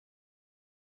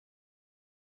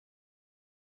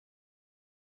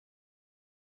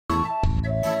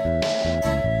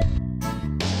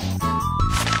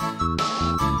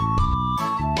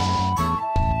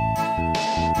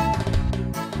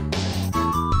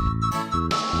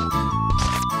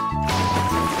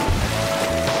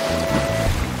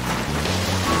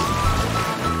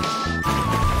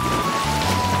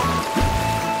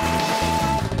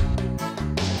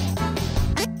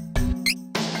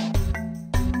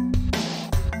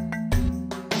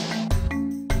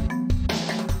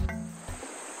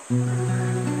We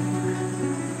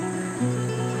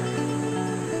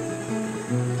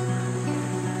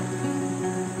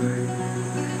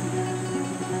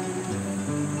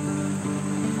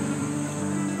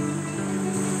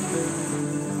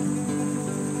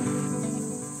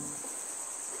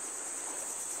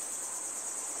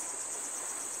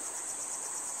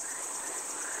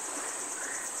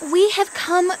have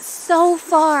come so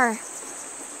far.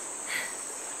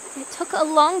 It took a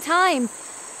long time,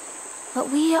 but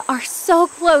we are so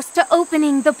close to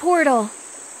opening the portal.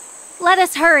 Let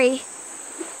us hurry.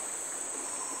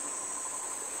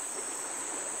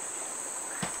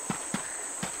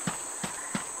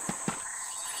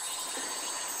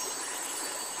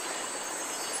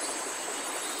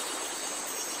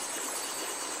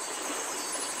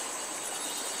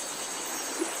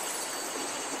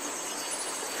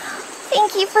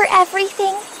 Thank you for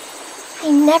everything.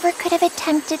 I never could have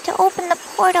attempted to open the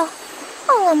portal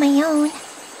all on my own.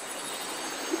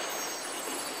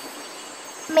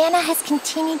 Mana has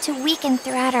continued to weaken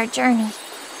throughout our journey.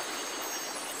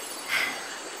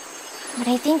 But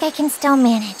I think I can still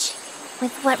manage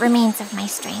with what remains of my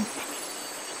strength.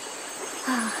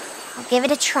 I'll give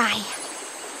it a try.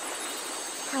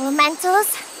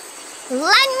 Elementals,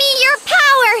 lend me your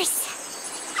powers!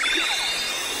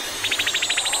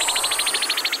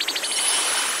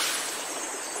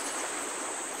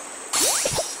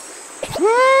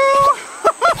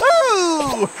 Woo-hoo-hoo!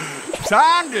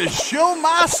 Time to show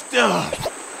my stuff.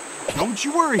 Don't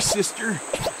you worry, sister.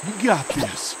 You got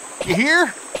this. You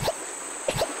hear?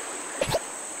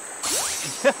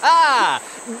 Ha!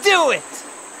 Do it!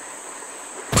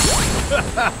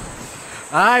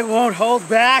 I won't hold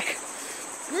back.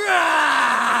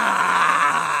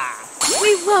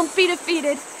 We won't be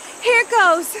defeated. Here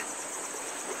goes.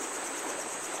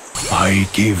 I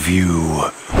give you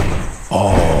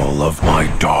all of my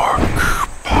dark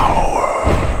power.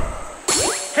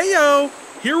 Heyo!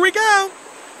 Here we go!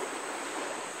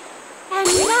 And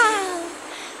now,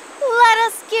 let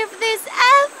us give this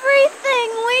everything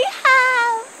we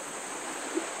have.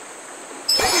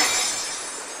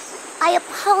 I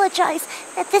apologize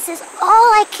that this is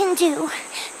all I can do.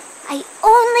 I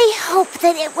only hope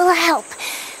that it will help.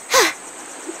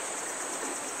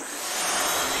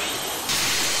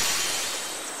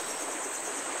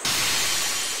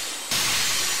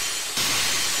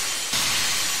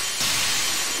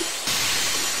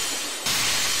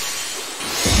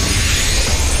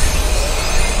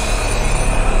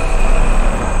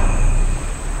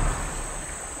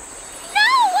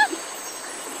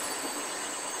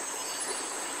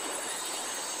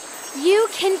 You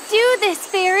can do this,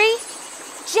 Faerie.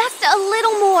 Just a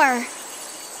little more.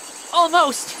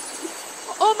 Almost.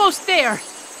 Almost there.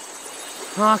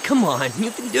 Aw, come on.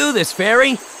 You can do this,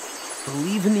 Faerie.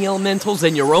 Believe in the elementals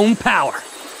and your own power.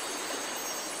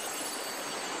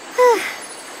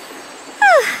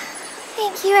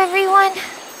 Thank you, everyone.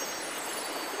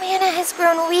 Mana has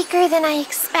grown weaker than I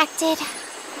expected.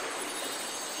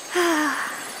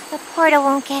 The portal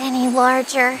won't get any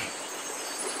larger.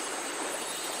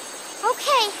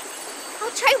 Okay,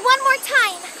 I'll try one more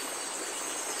time.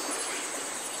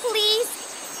 Please,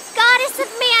 Goddess of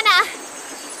Mana,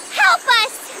 help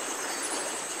us!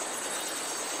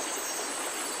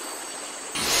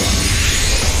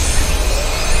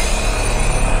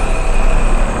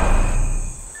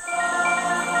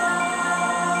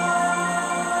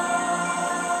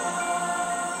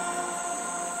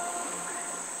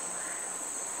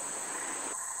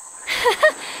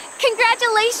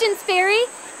 Congratulations, Faerie!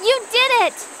 You did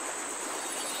it!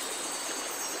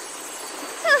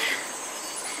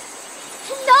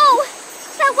 No!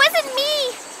 That wasn't me!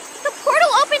 The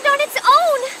portal opened on its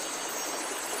own!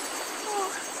 Oh,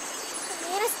 the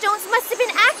Mana Stones must have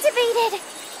been activated!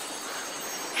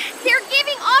 They're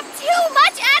giving off too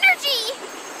much energy!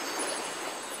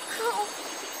 Oh,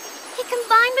 it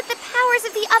combined with the powers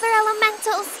of the other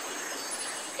elementals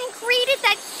and created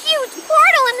that huge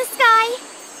portal in the sky!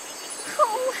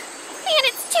 Oh, man,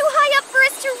 it's too high up for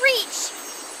us to reach!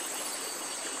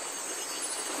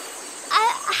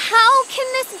 How can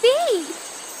this be?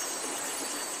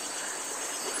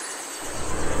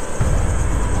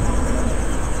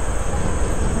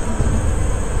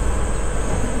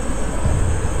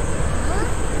 Huh?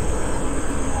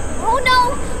 Oh no!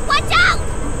 Watch out!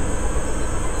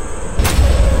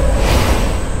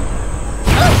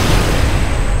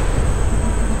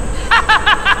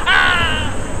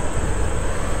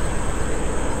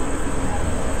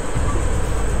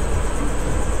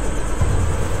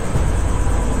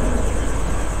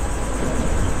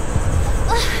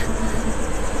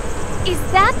 Is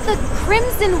that the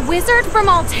Crimson Wizard from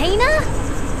Altena?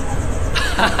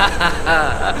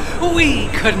 We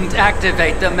couldn't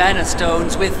activate the Mana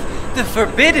Stones with the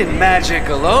forbidden magic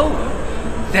alone.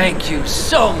 Thank you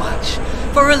so much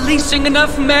for releasing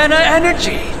enough mana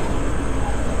energy.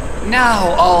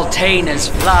 Now Altaina's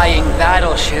flying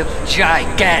battleship,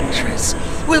 Gigantress,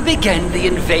 will begin the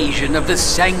invasion of the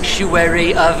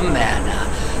Sanctuary of Mana.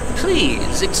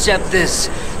 Please accept this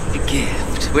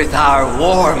gift with our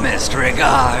warmest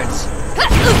regards.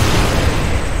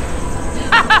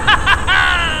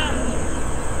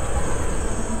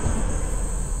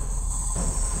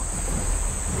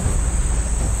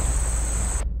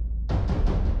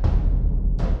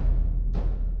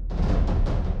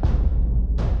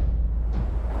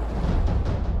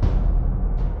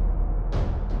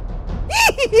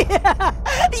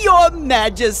 Your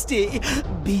Majesty,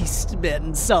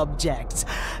 Beastmen subjects,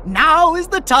 now is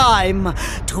the time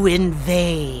to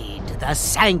invade the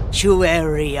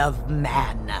Sanctuary of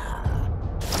Mana.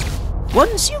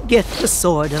 Once you get the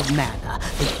Sword of Mana,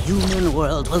 the human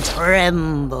world will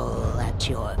tremble at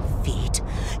your feet.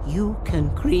 You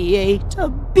can create a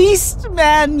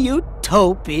Beastman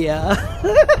utopia.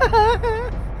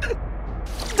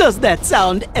 Does that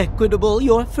sound equitable,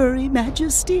 Your Furry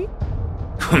Majesty?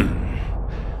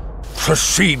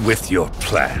 Proceed with your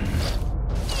plan.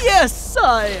 Yes,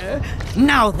 sire.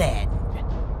 Now then,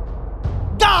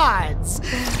 guards!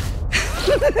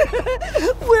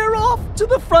 We're off to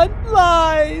the front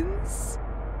lines.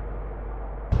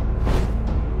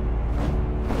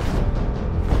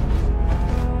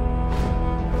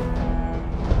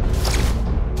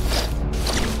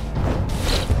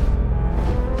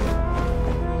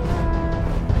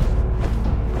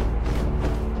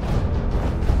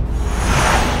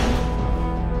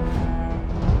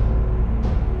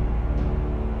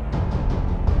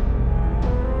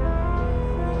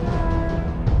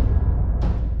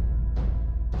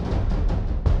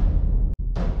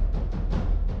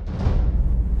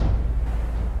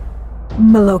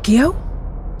 Malocchio?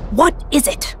 What is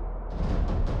it?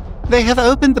 They have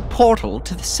opened the portal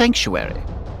to the sanctuary.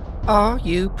 Are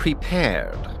you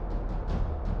prepared?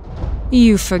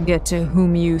 You forget to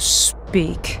whom you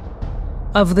speak.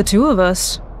 Of the two of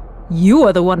us, you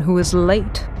are the one who is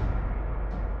late.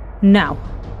 Now,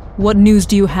 what news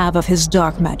do you have of his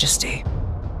Dark Majesty?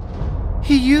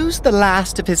 He used the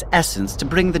last of his essence to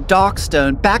bring the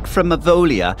Darkstone back from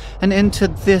Mavolia and into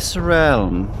this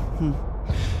realm.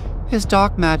 His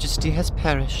Dark Majesty has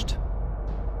perished.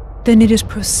 Then it is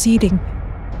proceeding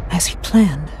as he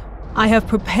planned. I have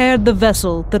prepared the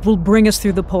vessel that will bring us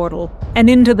through the portal and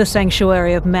into the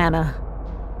Sanctuary of Mana.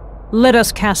 Let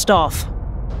us cast off.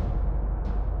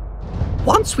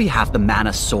 Once we have the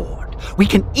ManaSword, we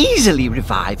can easily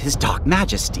revive his Dark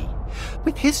Majesty.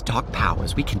 With his dark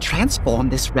powers, we can transform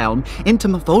this realm into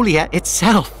Mavolia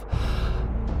itself.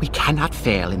 We cannot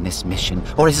fail in this mission,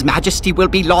 or his Majesty will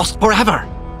be lost forever.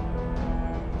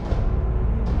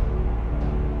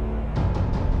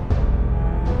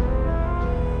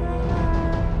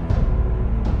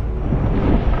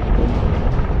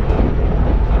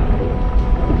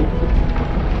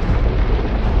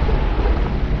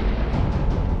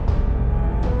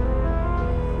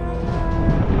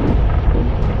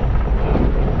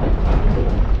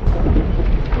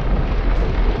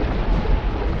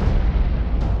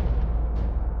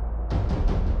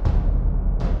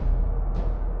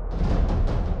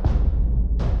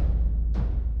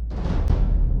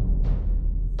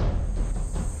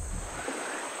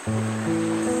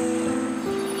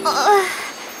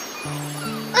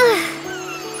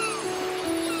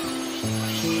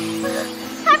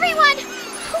 Everyone,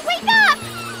 wake up!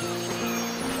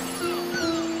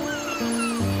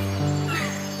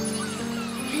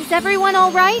 Is everyone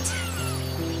all right?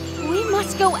 We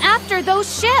must go after those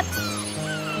ships.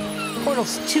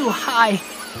 Portal's too high.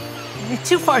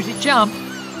 Too far to jump.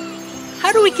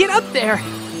 How do we get up there?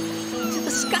 To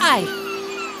the sky.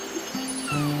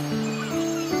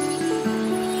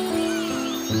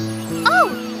 Oh,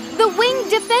 the Winged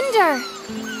Defender.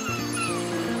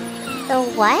 The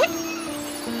what?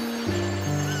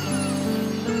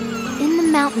 In the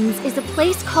mountains is a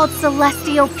place called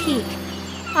Celestial Peak.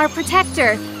 Our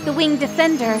protector, the Winged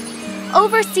Defender,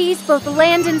 oversees both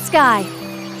land and sky.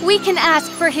 We can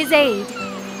ask for his aid.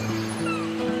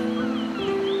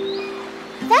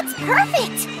 That's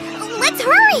perfect! Let's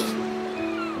hurry!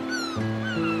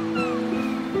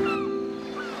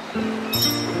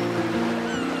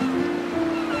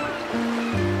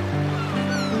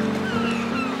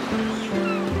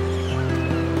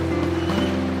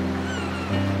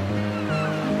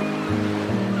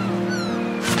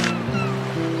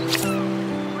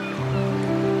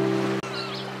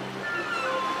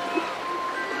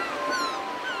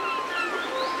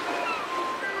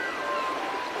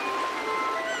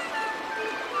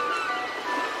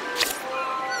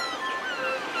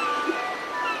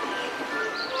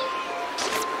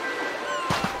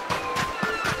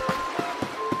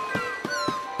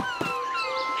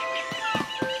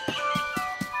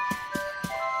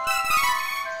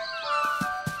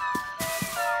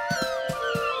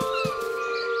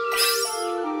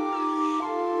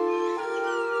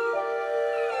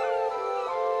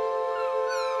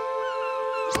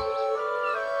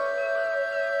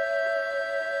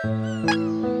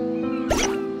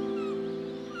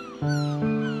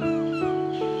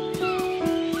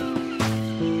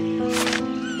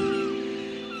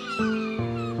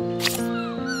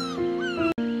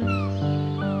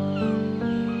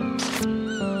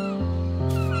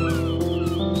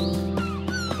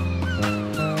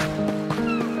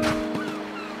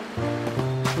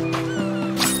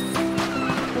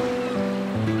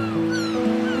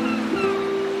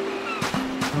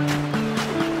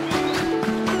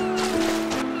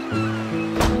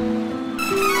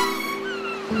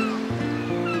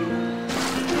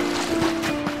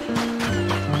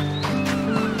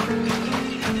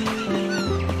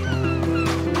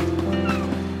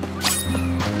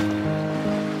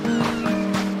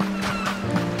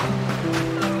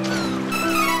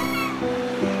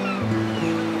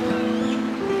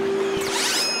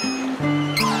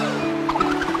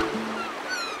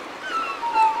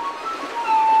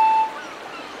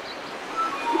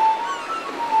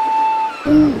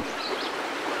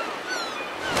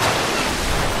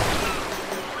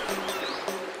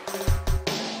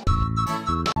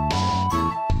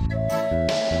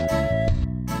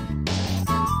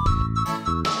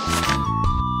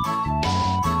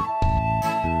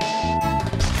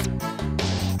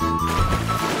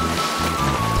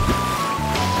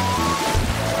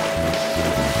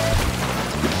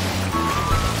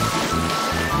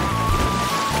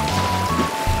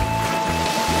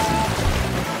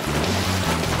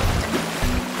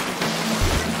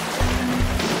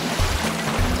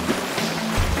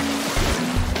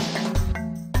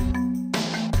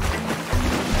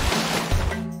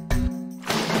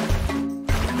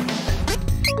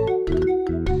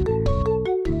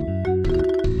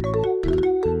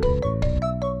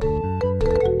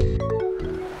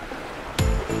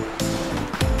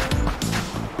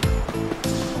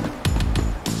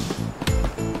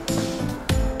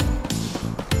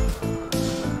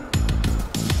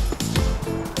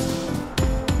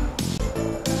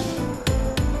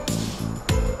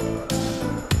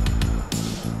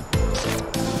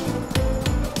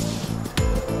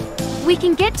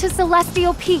 can get to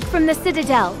Celestial Peak from the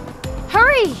Citadel.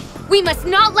 Hurry! We must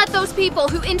not let those people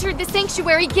who entered the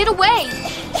sanctuary get away!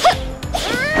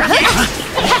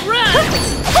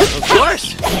 Of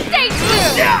course! Stay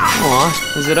true!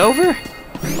 Aw, is it over?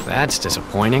 That's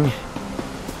disappointing.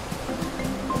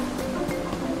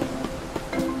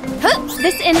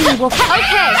 This enemy will...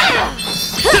 Okay!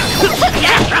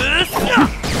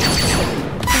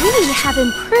 We have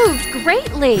improved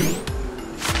greatly!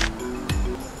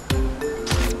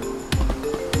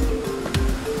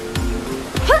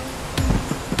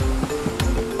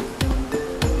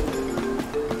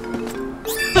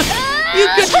 You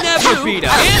could never beat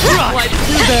us! What's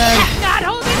too bad? Not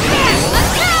holding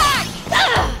back!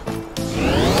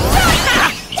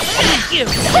 Thank you!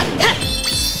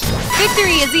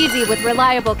 Victory is easy with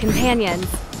reliable companions.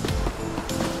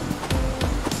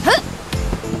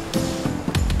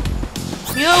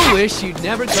 You wish you'd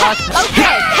never got...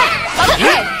 Okay!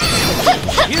 Okay!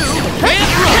 You can't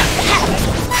run!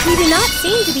 We do not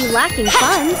seem to be lacking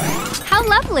funds. How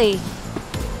lovely!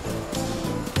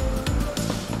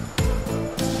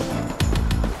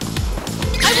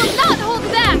 I will not hold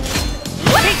back!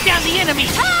 Take down the enemy!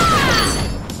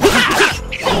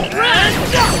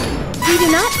 We do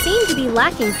not seem to be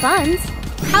lacking funds.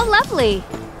 How lovely!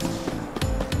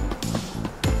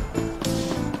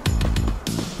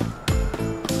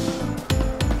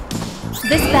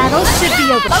 This battle should be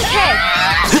over. Okay!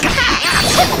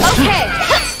 Okay!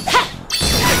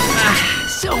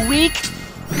 So weak.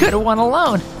 Could have won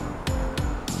alone.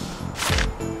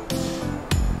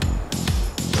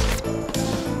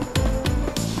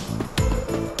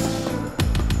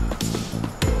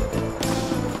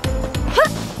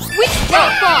 We so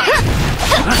far!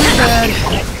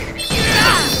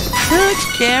 Took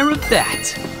care of that.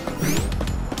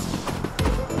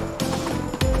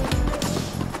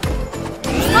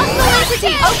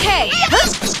 Okay!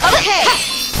 Okay!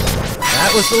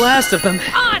 That was the last of them.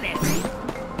 On it!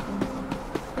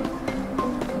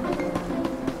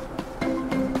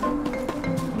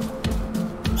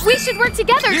 We should work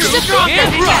together to Strong destroy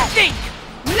as this you yet! think!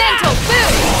 Mental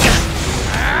boost!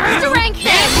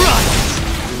 Strengthen!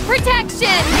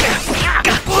 Protection!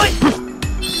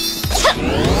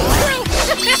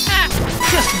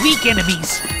 Just weak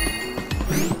enemies.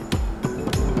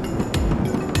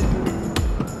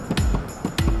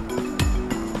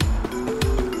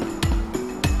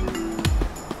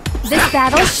 This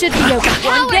battle should be over.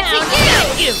 One down.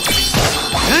 You.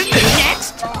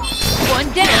 Next. One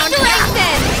down.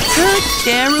 Strengthen! Took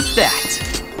care of that.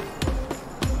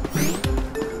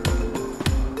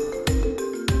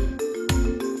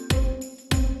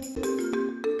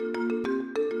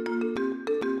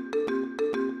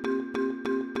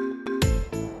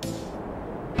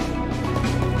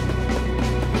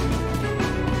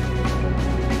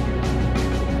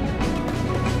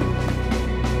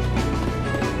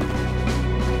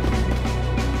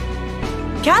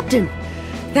 Captain!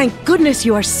 Thank goodness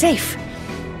you are safe.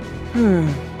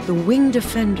 The Wing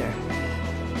Defender.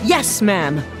 Yes,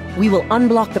 ma'am. We will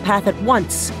unblock the path at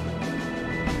once.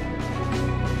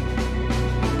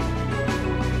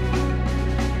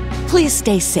 Please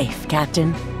stay safe,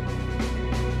 Captain.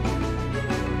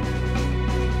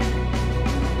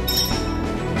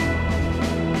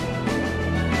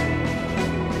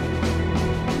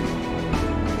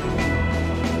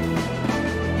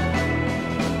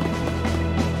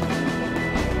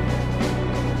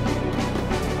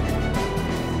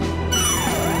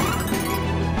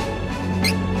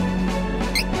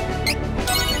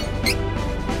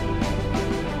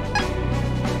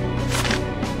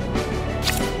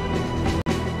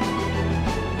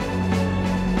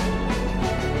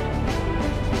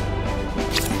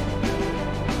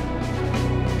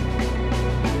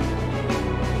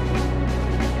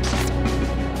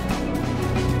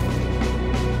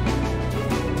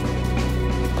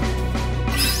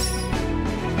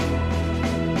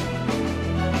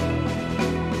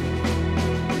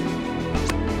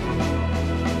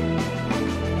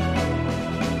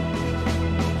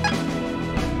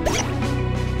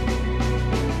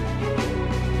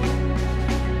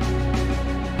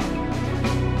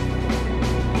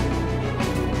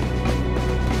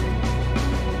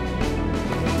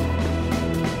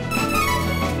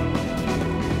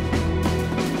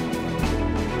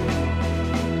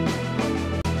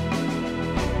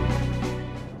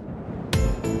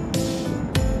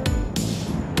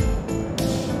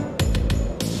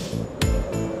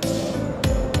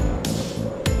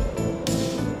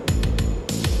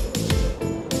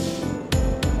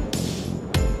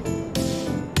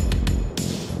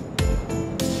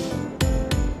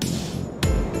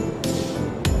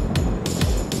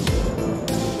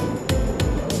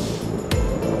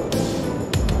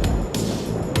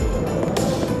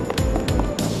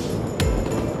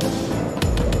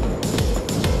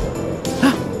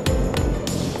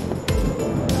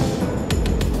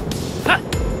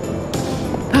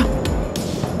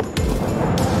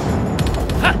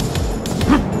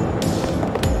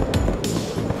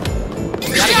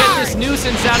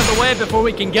 dead before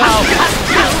we can go.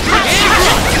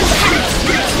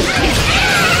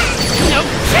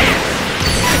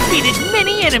 Defeated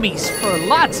many enemies for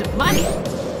lots of money.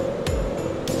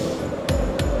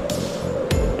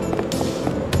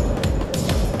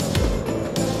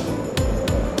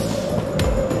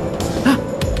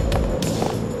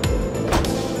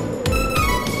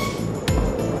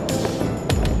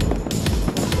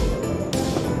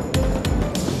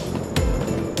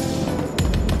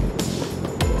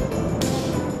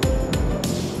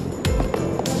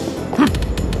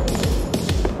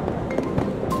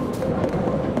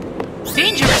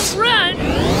 Dangerous! Run! No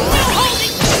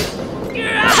holding!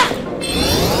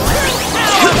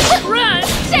 Run!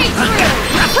 Stay through!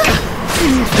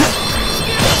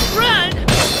 Run!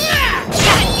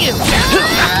 Got you!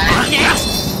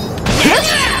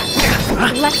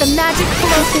 Let the magic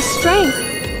flow his strength.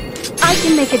 I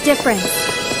can make a difference.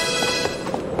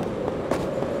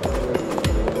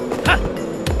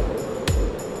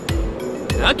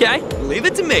 Okay, leave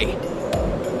it to me.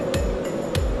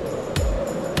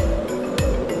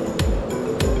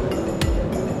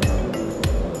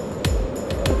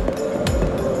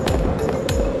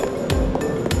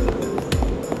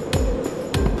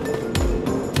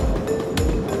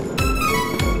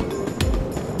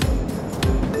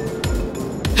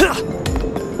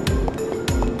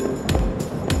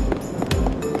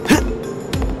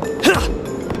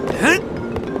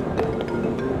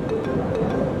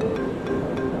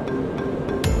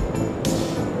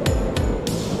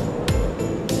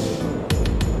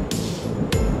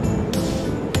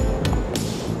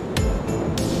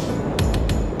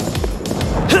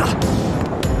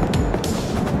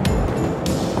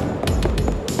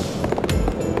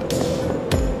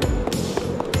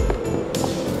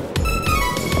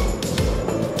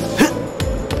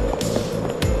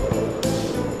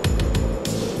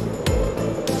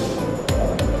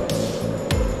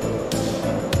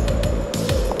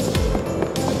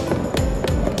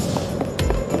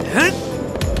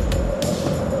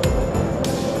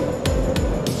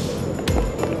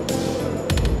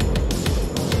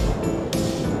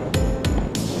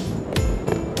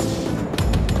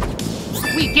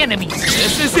 Weak enemies.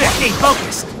 This is it. Stay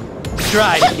focused.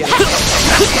 Try to get it.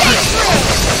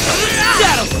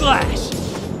 Shadow Slash.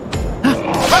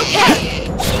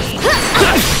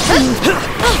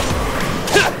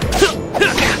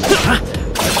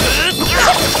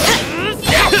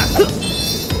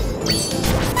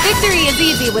 Victory is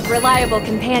easy with reliable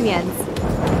companions.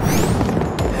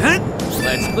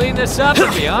 Let's clean this up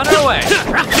and be on our way.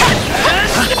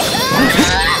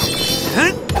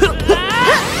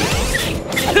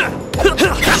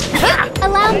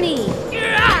 Allow me.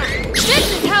 This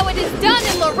is how it is done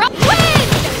in the Win!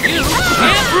 You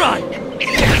can't run.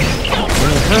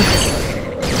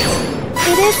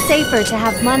 It is safer to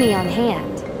have money on hand.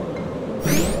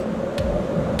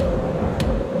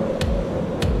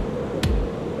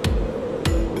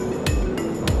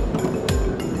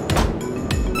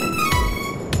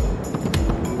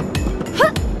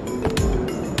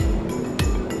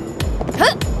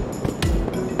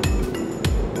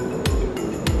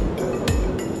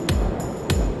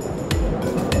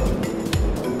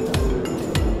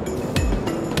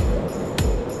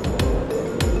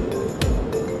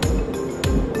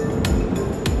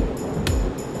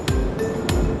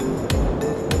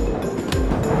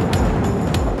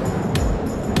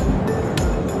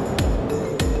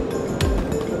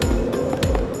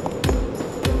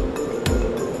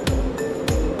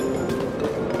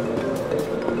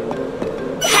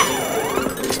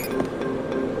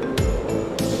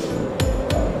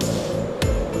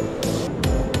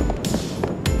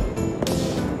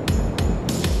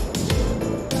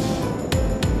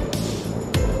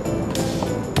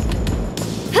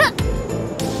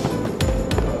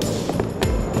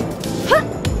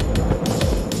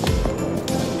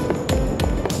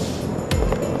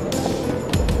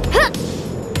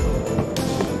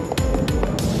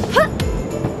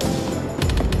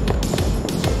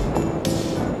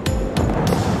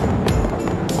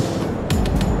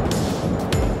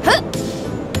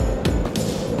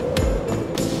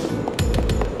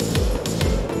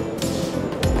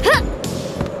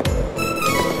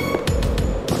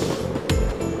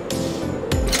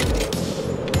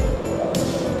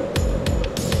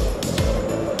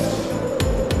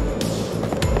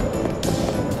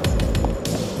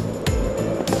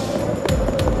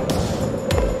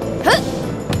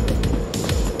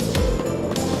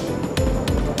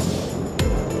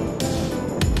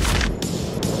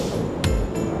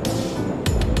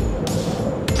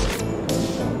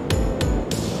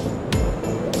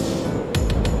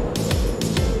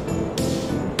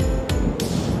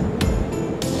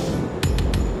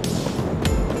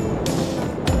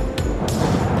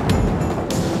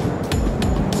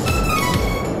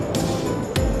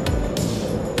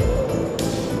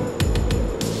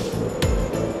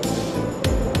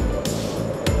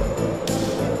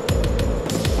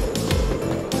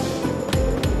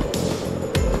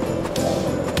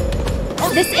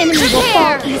 This enemy will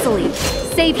fall easily.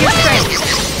 Save your strength.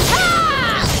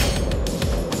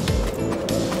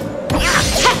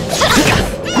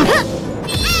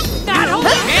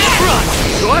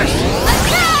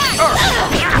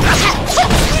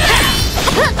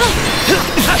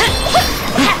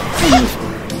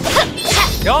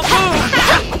 Don't move!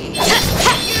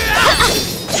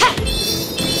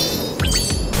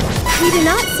 We do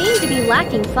not seem to be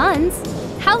lacking funds.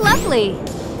 How lovely!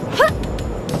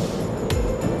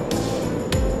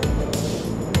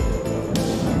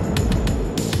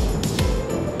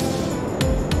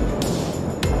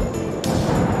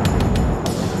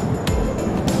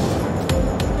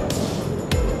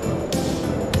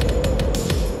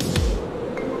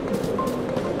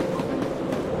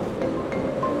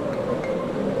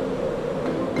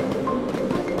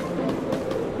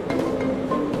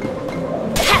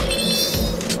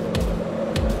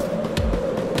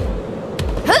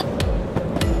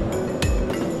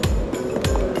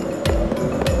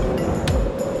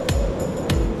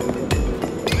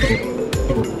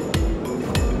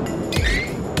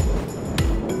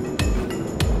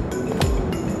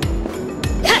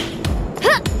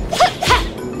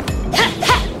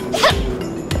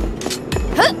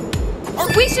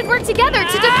 We should work together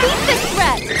to defeat this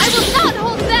threat! I will not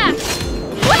hold back!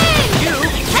 Win! You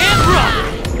can't run!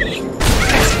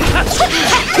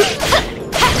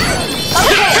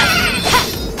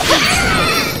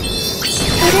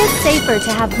 It is safer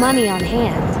to have money on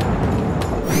hand.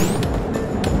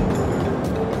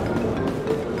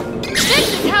 This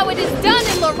is how it is done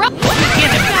in Laurel.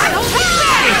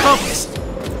 Stay focused!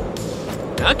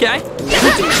 Okay.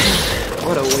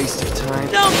 What a waste of time.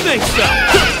 Don't think so!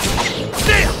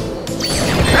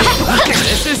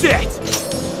 This is it!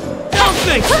 Don't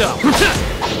think so!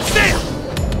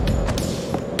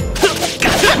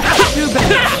 Too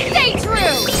bad. Stay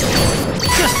true!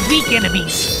 Just weak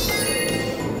enemies!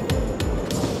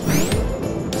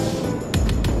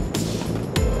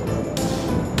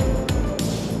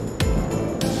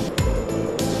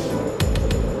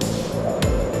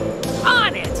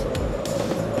 On it!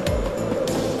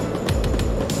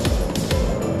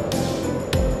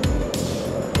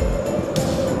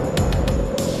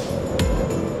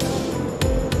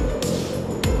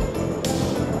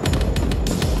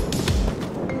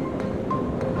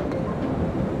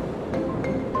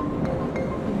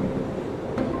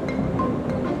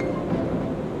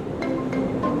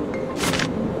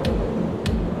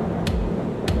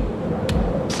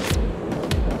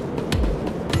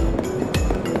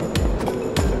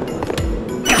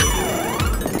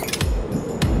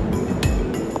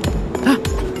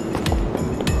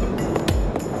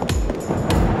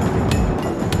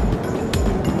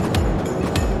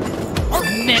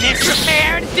 Minutes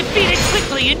prepared, defeat it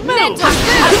quickly and move!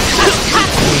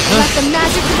 Let the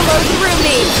magic flow through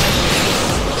me!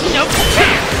 Nope.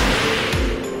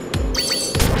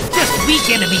 Just weak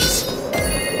enemies.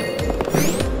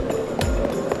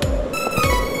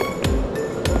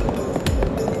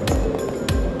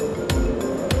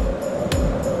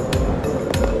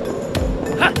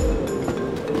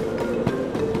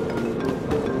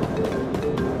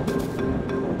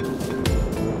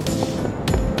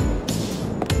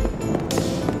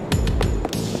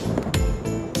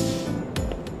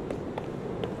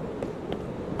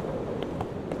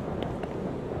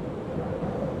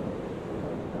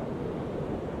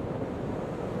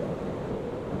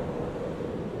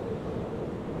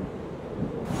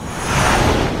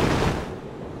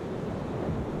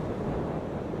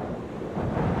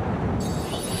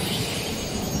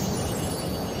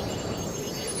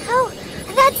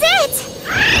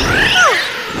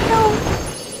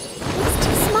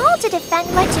 To defend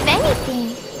much of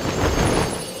anything.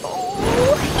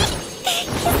 Oh,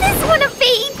 is this one a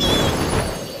baby?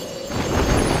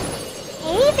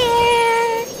 Hey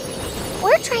there.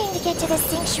 We're trying to get to the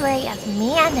Sanctuary of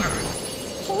Mana.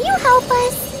 Can you help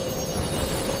us?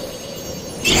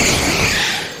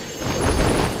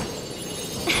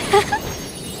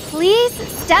 Please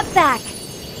step back.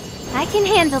 I can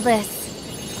handle this.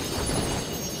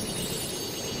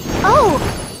 Oh,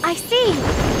 I see.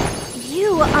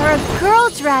 You are a girl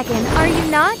dragon, are you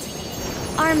not?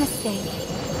 Our mistake.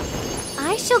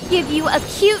 I shall give you a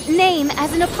cute name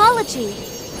as an apology.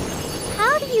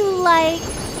 How do you like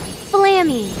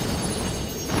Flammie?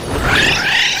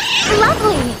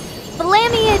 Lovely!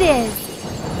 Flammie it is.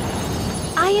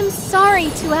 I am sorry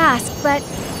to ask, but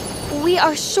we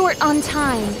are short on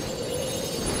time.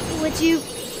 Would you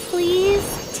please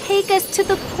take us to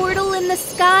the portal in the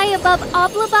sky above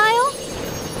Oblivisle?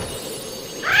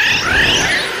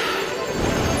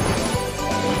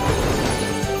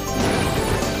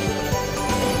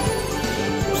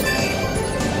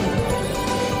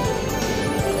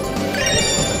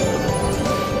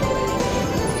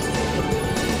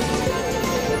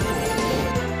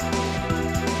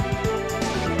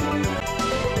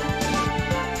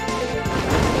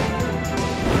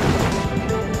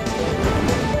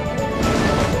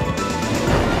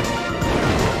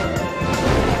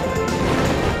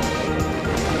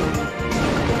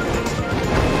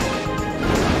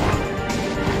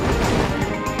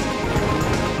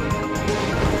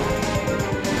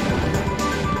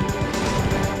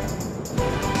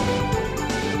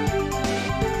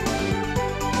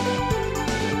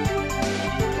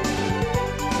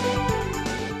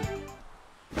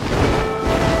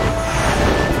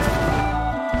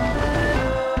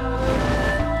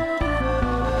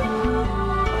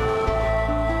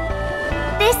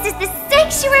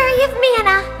 sanctuary of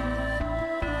mana.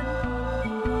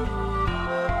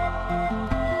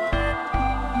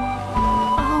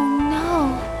 Oh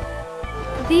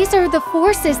no. These are the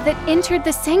forces that entered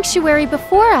the sanctuary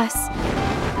before us.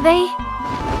 They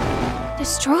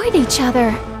destroyed each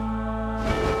other.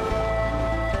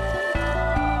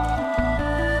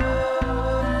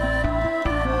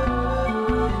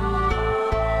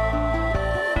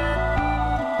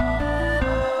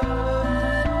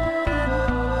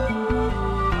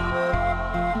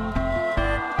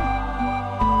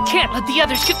 Can't let the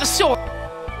others get the sword.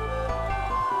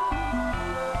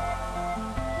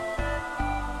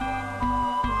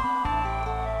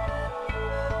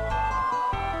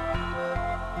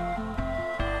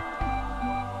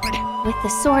 With the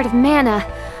Sword of Mana,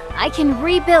 I can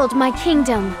rebuild my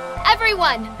kingdom.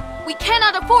 Everyone, we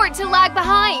cannot afford to lag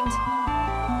behind.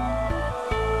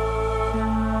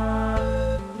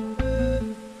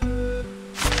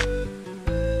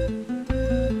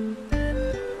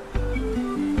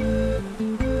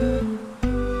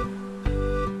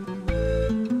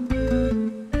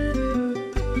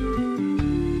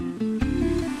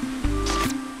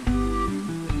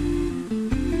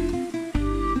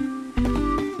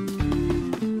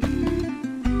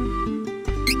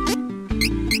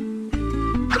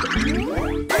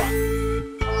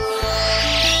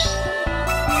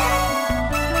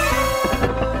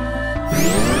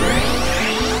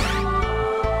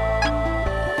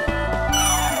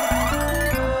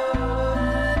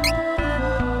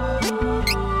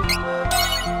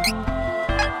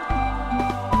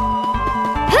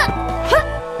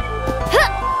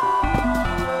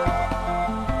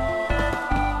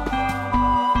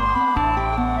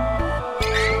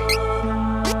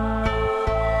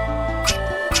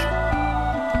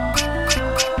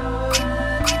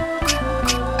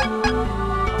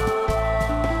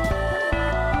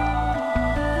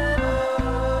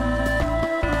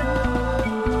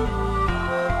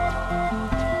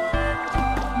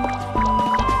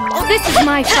 This is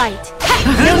my fight.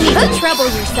 No need to trouble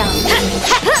yourself.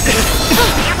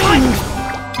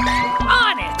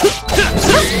 On it!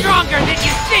 Stronger than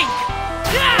you think!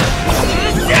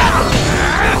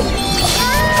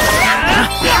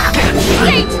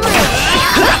 Stay true!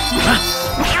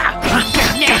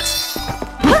 Next!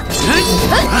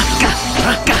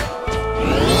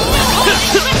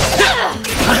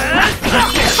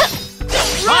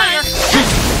 Fire!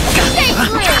 Stay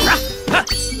true!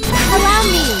 Allow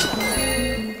me.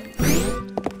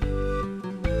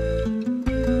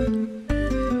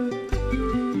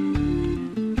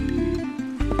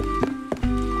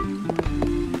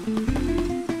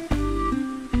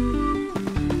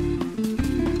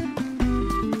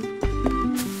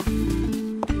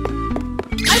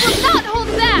 I will not hold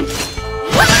back!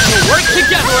 Work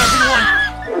together, everyone!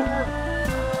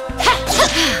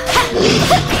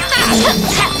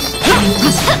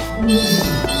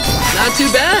 Not too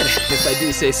bad, if I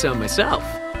do say so myself.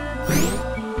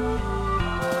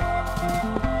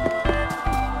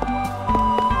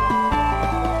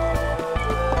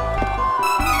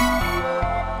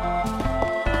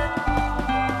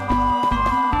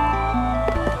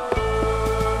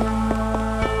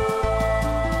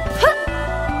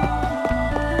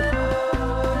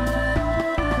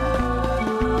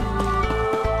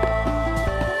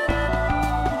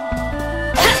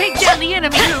 Take down the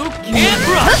enemy who can't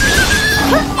run!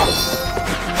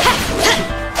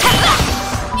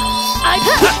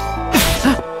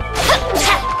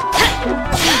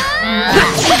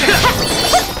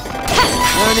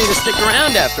 No need to stick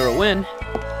around after a win.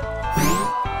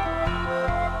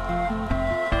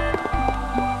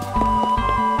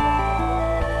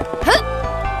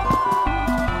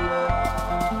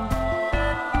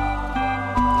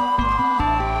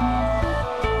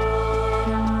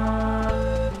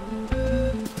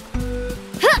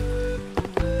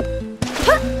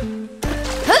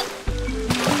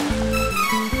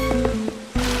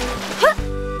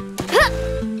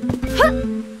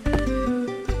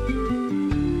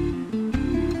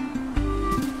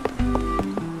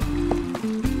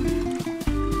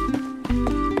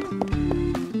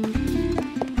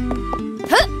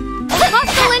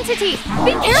 Hostile entity!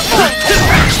 Be careful!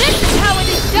 This is how it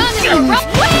is done in a rough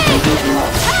way!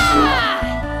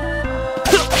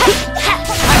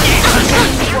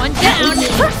 One down!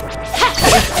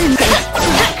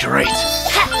 Great.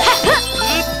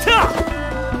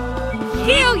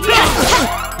 Heal you!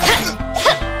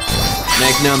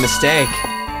 Make no mistake,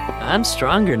 I'm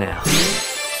stronger now.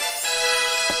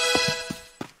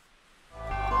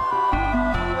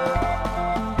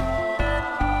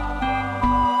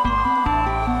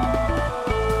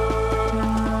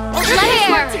 Let's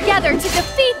work together to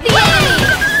defeat the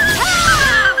enemy!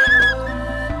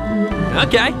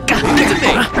 Okay, leave it to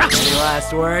me. Any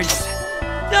last words?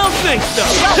 Don't think so.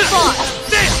 Well fought.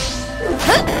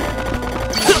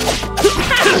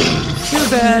 Too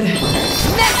bad.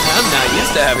 I'm not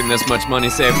used to having this much money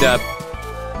saved up.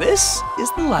 This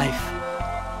is the life.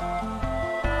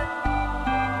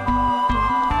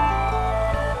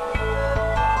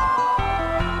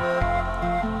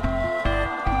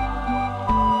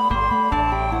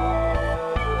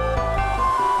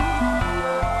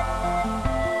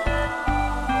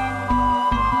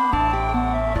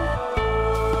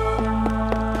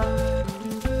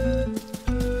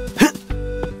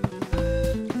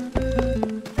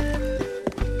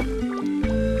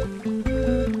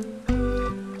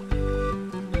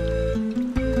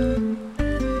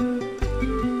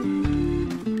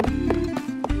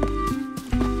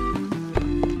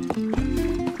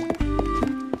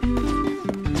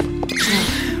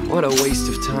 What a waste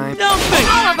of time. Don't think!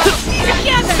 All of us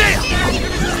together!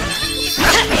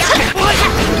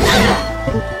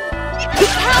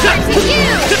 Power to you!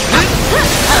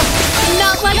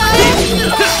 Not like this!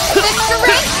 The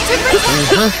strength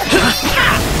to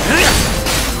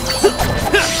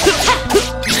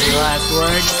Any last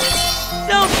words?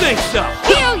 Don't think so!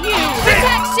 heal you!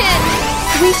 Protection!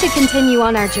 We should continue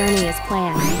on our journey as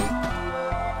planned.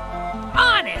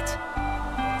 On it!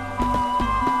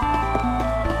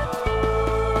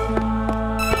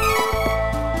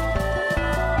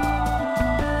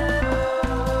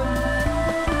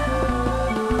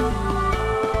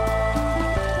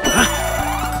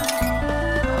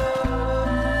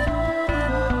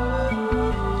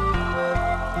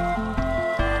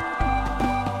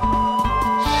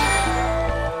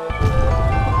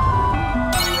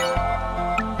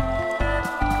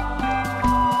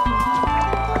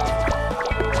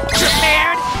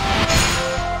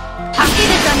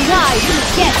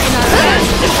 Get in our way!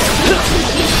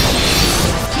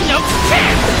 No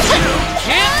chance!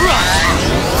 Can't run!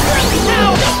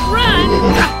 Now run!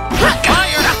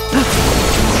 Fire!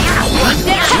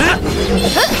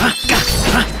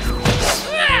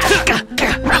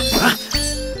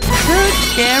 Good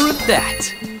care of that.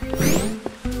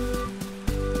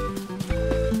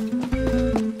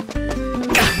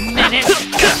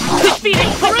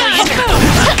 Defeating run!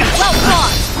 Well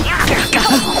fought!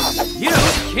 You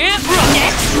can't run!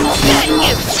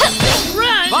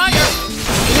 Run! Fire!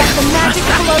 Let the magic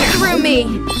flow through me.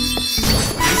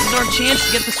 This is our chance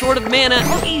to get the Sword of Mana.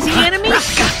 Easy enemy?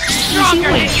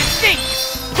 Stronger than you think!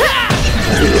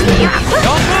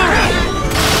 Don't worry!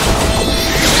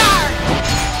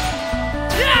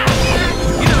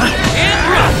 You can't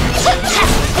run!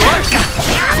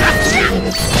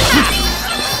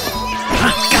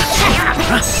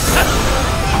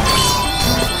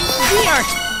 We are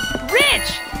rich!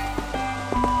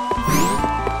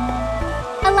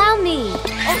 Allow me.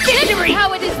 Victory!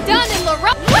 How it is done in the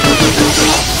rough.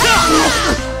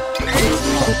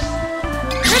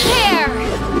 Prepare!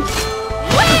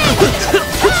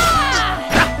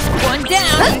 One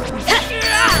down!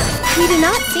 We do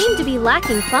not seem to be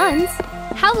lacking funds.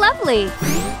 How lovely.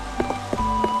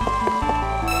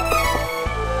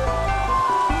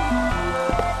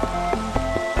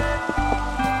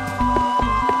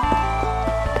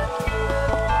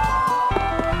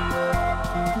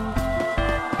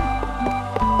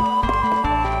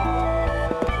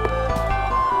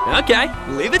 Okay,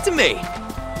 leave it to me.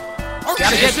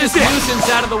 Gotta get this nuisance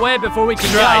out of the way before we can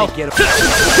Try go. to get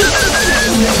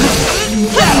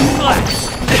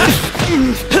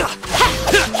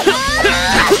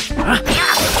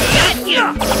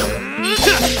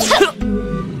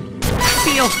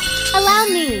Feel. Allow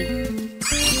me.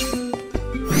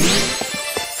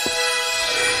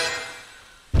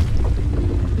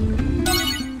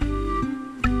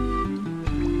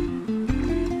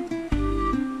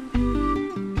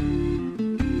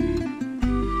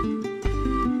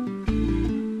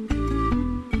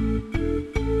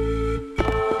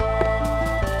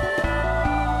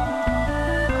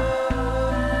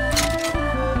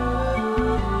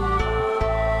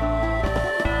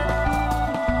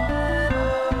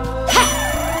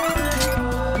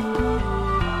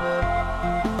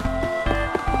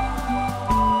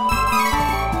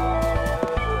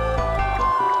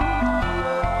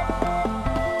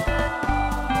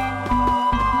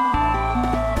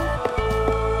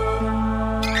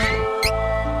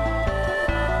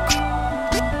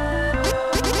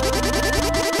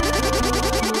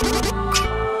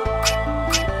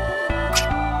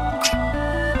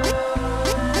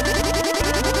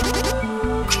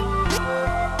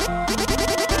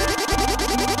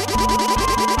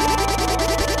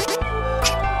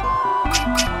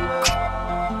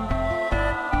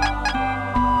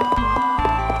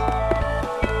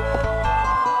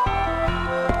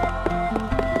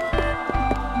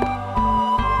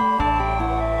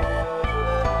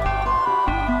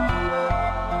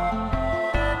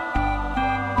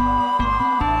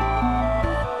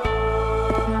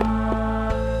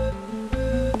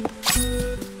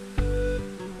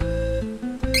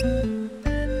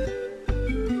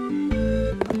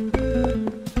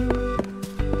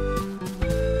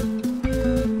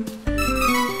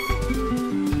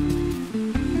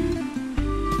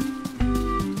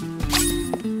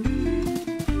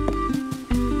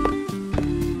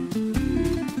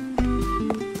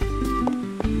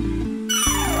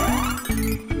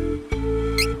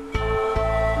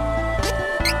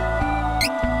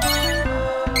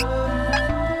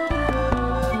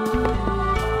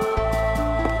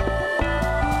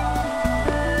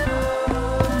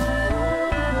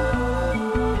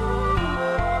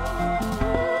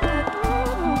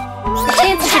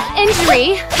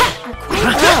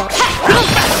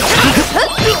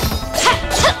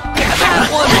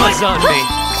 eyes on me.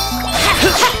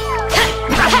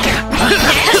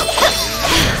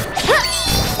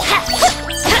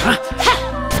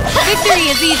 Victory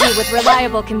is easy with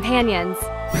reliable companions.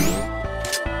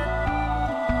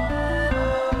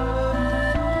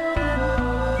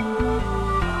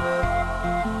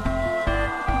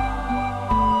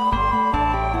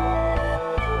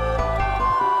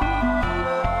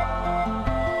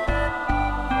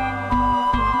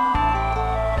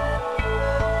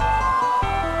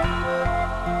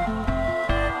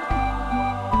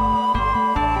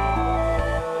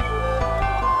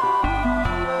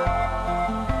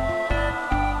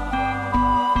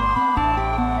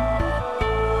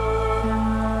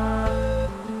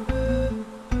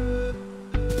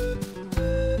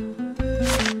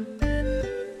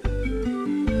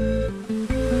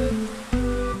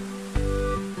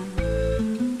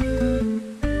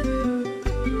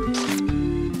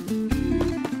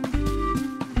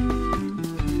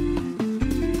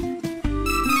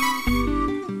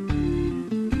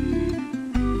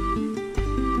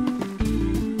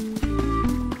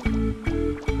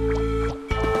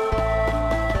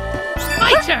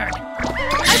 Turn.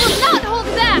 I will not hold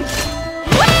back!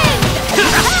 Wind!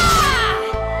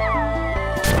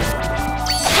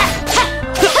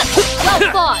 Well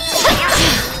fought!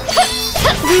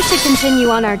 We should continue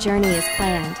on our journey as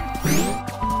planned.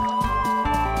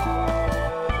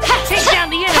 Take down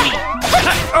the enemy.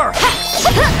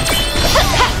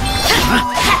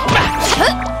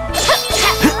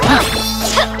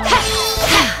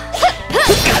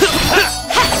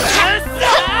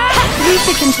 We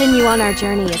should continue on our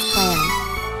journey as planned.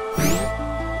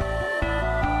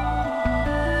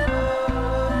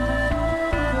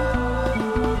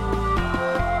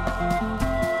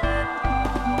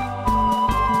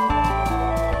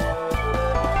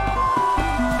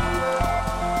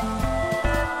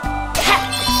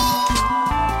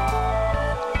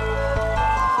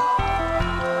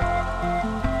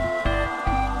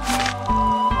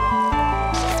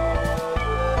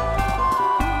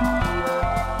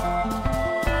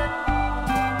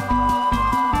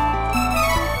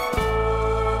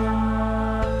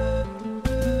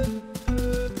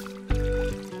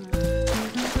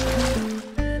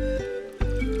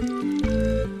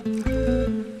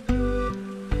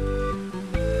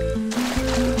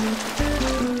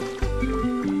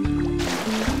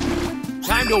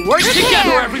 Time to work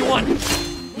together, everyone! Wind!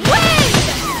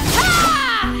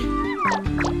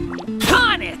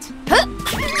 On it!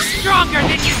 Stronger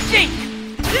than you think!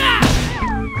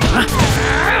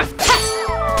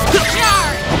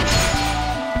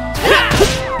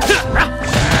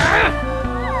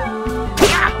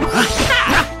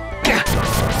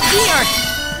 Here!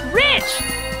 Riesz!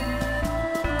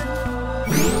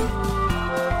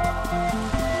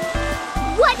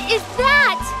 What is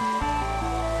that?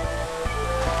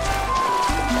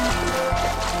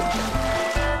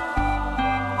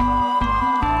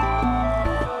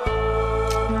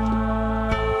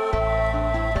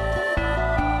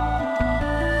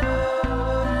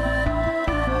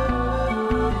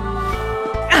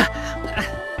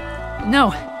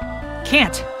 No,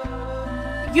 can't.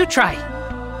 You try.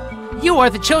 You are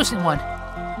the chosen one.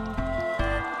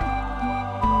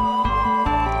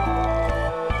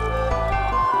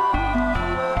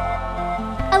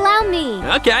 Allow me.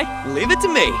 Okay, leave it to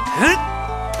me.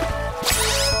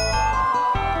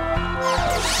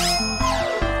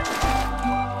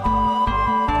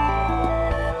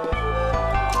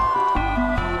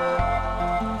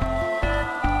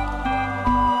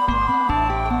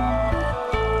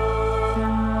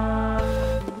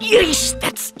 Yeesh,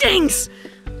 that stings!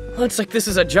 Looks like this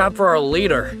is a job for our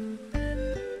leader.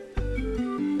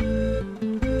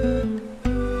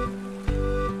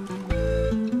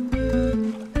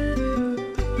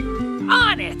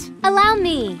 On it! Allow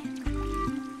me.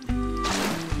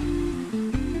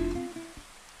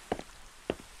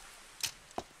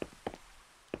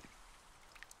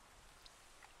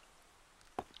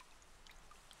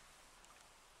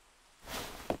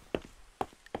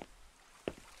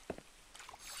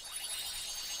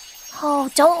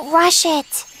 Oh, don't rush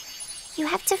it. You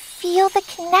have to feel the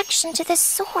connection to the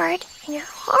sword in your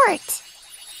heart.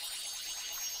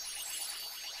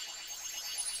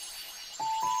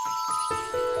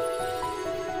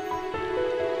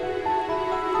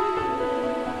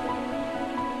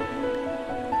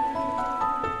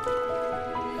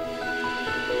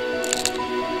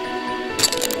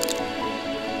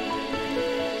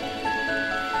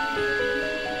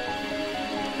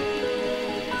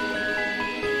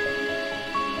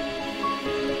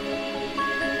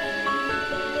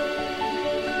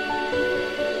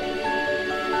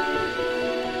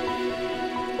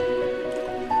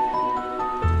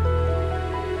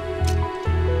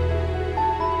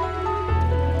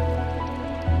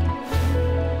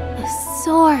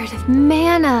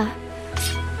 mana.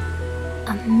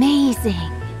 Amazing.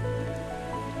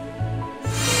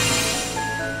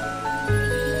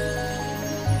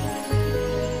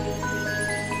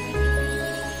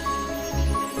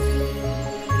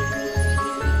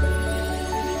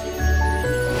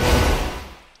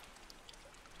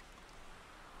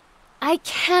 I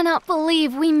cannot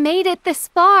believe we made it this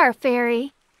far,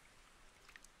 Faerie.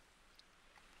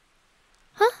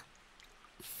 Huh?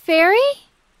 Faerie?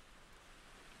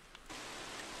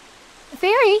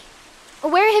 Faerie?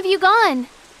 Where have you gone?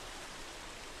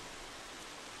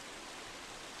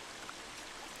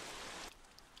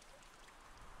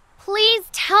 Please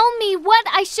tell me what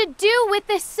I should do with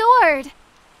this sword.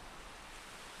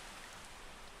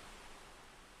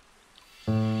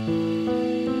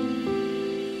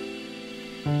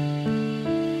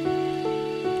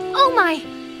 Oh my!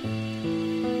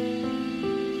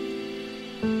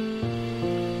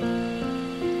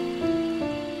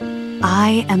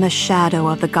 I am a shadow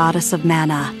of the goddess of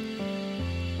mana,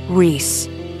 Riesz,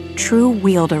 true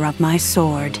wielder of my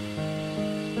sword.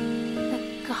 The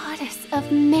goddess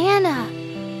of mana.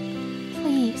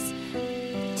 Please,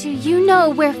 do you know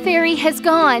where Faerie has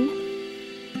gone?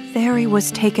 Faerie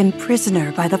was taken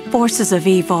prisoner by the forces of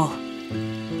evil.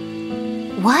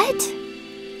 What?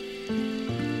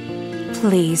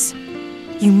 Please,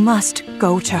 you must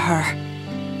go to her.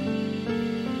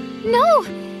 No!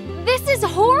 This is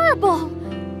horrible!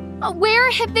 Where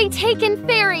have they taken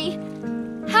Faerie?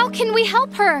 How can we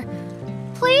help her?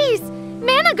 Please,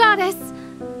 Mana Goddess!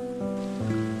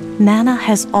 Mana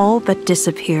has all but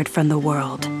disappeared from the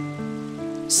world.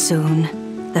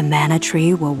 Soon, the mana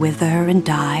tree will wither and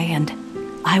die, and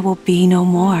I will be no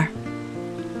more.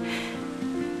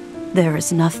 There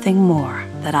is nothing more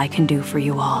that I can do for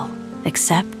you all,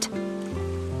 except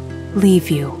leave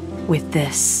you with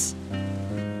this.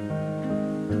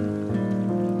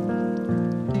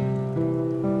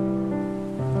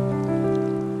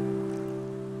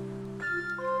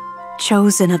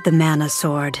 Chosen of the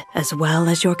ManaSword, as well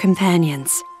as your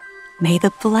companions, may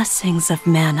the blessings of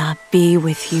mana be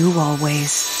with you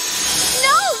always.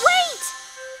 No, wait!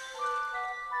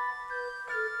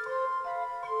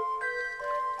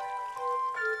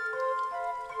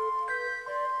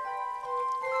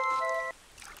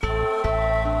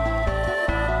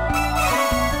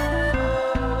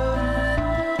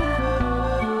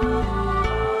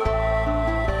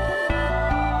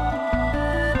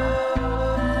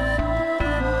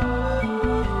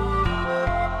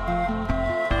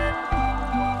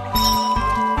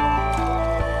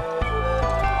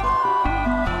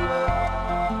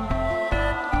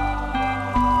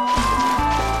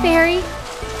 Faerie,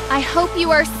 I hope you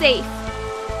are safe.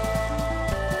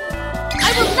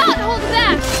 I will not hold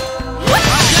back! Watch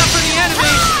out for the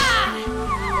enemy!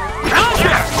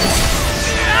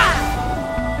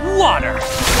 Water!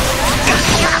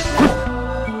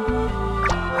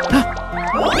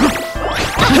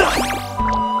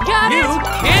 Got You it!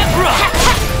 can't run!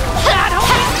 Not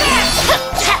holding back!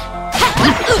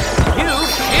 You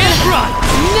can't run!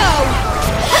 No!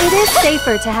 It is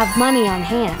safer to have money on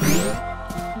hand.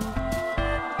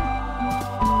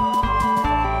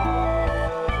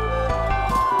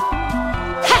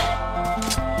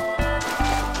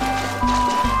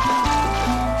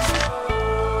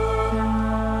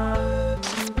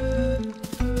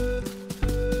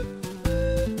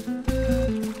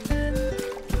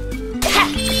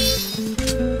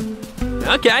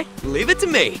 Okay, leave it to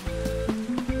me.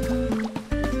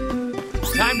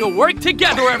 Time to work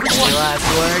together, everyone! Last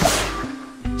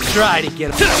words? Try to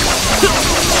get him.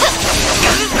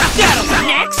 That'll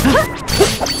Next!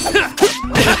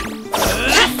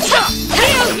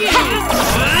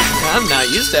 I'm not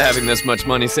used to having this much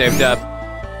money saved up.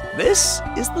 This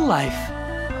is the life.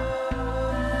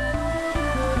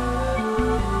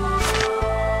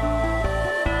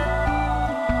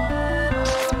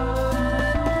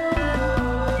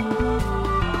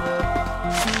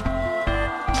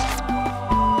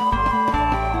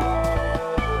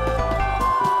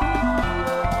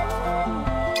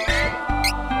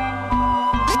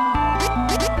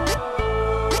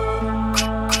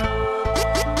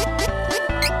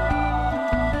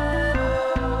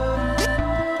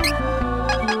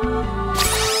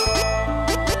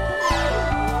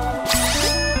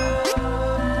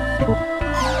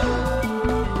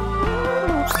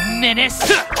 Menace!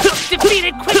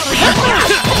 Defeated quickly!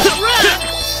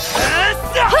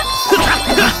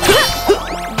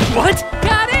 What?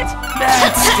 Got it?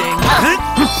 That stings.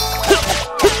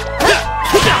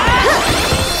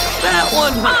 That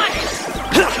one hurt.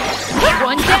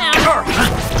 One down!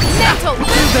 Mental!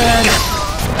 Too bad.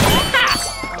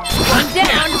 One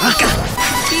down!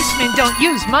 Beastman don't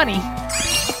use money.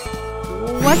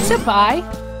 What's to buy?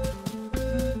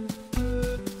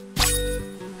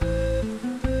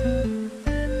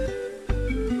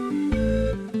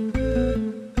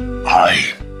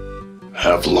 I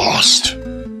have lost.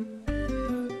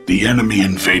 The enemy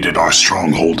invaded our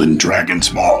stronghold in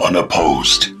Dragon's Maw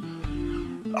unopposed.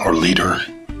 Our leader,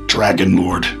 Dragon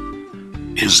Lord,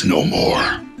 is no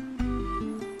more.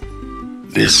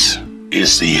 This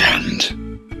is the end.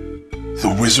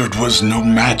 The wizard was no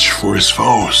match for his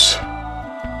foes.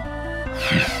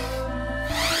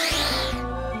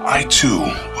 I too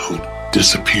will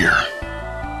disappear.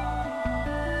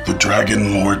 The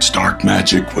Dragon Lord's dark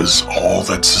magic was all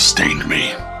that sustained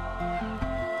me.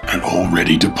 An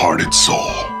already departed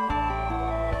soul.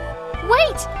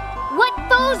 Wait! What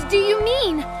foes do you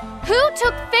mean? Who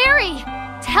took Faerie?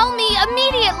 Tell me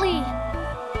immediately!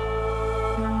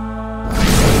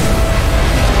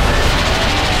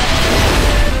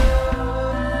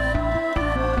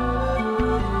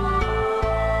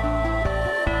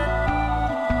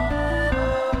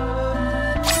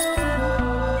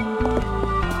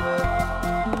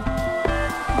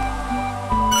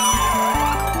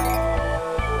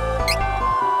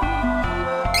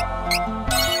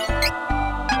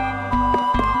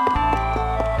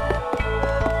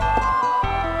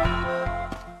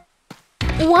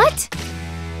 What?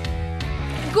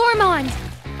 Gourmand,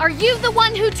 are you the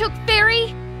one who took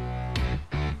Faerie?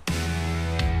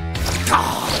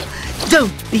 Oh,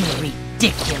 don't be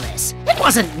ridiculous. It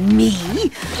wasn't me.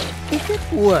 If it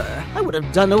were, I would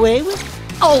have done away with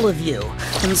all of you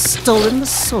and stolen the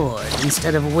sword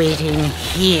instead of waiting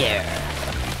here.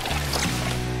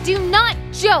 Do not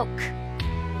joke.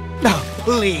 Oh,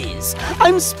 please.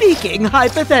 I'm speaking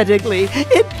hypothetically.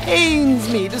 It pains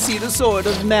me to see the Sword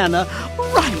of Mana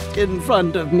right in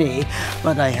front of me,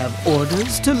 but I have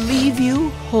orders to leave you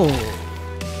whole.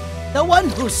 The one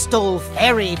who stole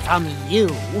Faerie from you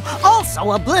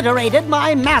also obliterated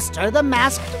my master, the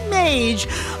Masked Mage,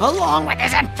 along with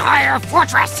his entire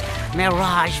fortress,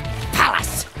 Mirage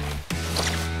Palace.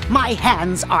 My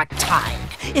hands are tied.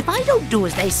 If I don't do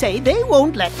as they say, they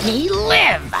won't let me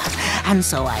live. And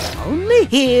so I am only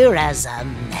here as a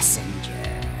messenger.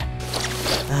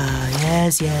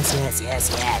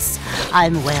 Yes.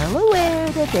 I'm well aware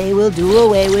that they will do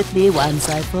away with me once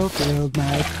I've fulfilled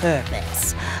my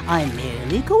purpose. I'm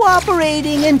merely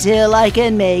cooperating until I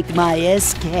can make my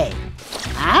escape.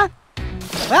 Huh?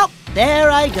 Well, there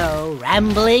I go,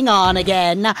 rambling on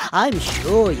again. I'm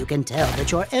sure you can tell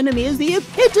that your enemy is the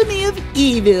epitome of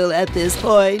evil at this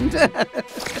point.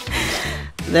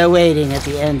 They're waiting at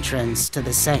the entrance to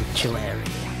the sanctuary.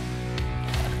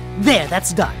 There,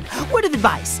 that's done. Word of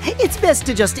advice, it's best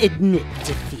to just admit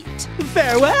defeat.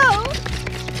 Farewell!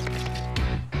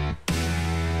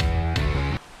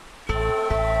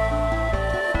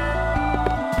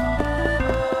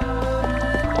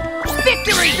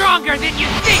 Victory stronger than you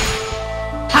think!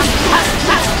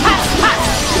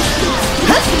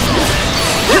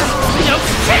 No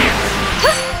chance!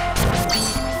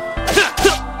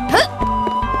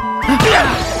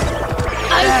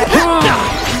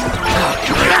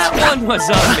 That one was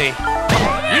on me.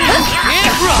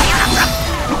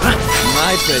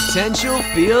 My potential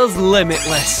feels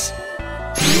limitless.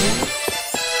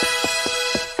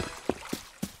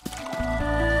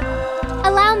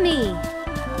 Allow me.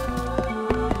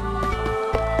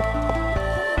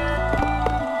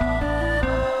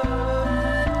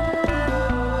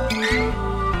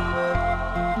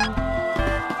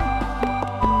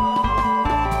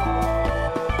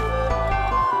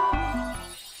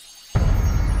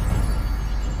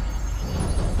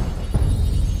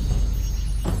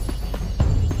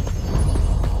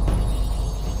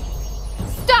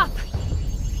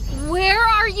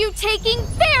 Taking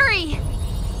Faerie!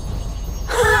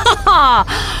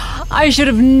 I should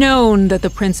have known that the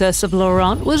Princess of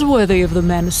Laurent was worthy of the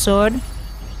ManaSword.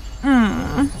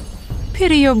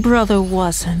 Pity your brother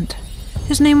wasn't.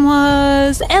 His name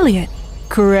was Elliot,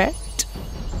 correct?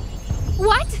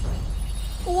 What?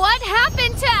 What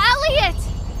happened to Elliot?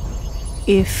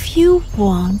 If you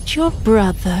want your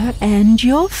brother and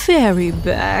your Faerie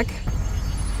back,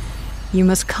 you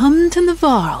must come to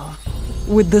Nevarl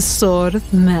with the Sword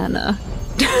of Mana.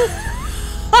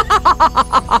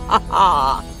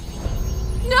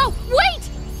 No, wait!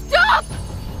 Stop!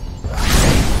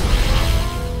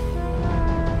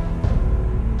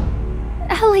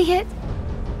 Elliot.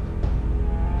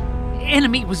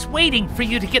 Enemy was waiting for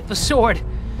you to get the sword.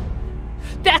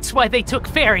 That's why they took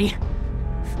Faerie.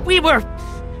 We were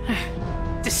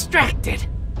distracted.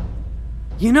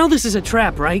 You know this is a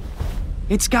trap, right?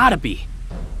 It's gotta be.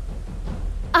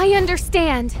 I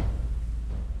understand.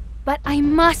 But I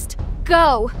must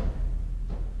go.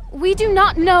 We do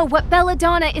not know what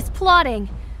Belladonna is plotting,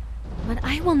 but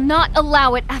I will not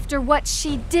allow it after what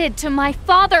she did to my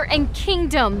father and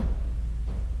kingdom.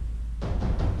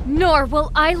 Nor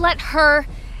will I let her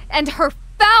and her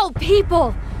foul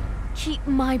people keep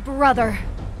my brother.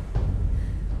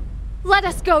 Let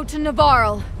us go to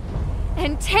Nevarl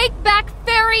and take back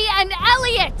Faerie and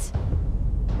Elliot!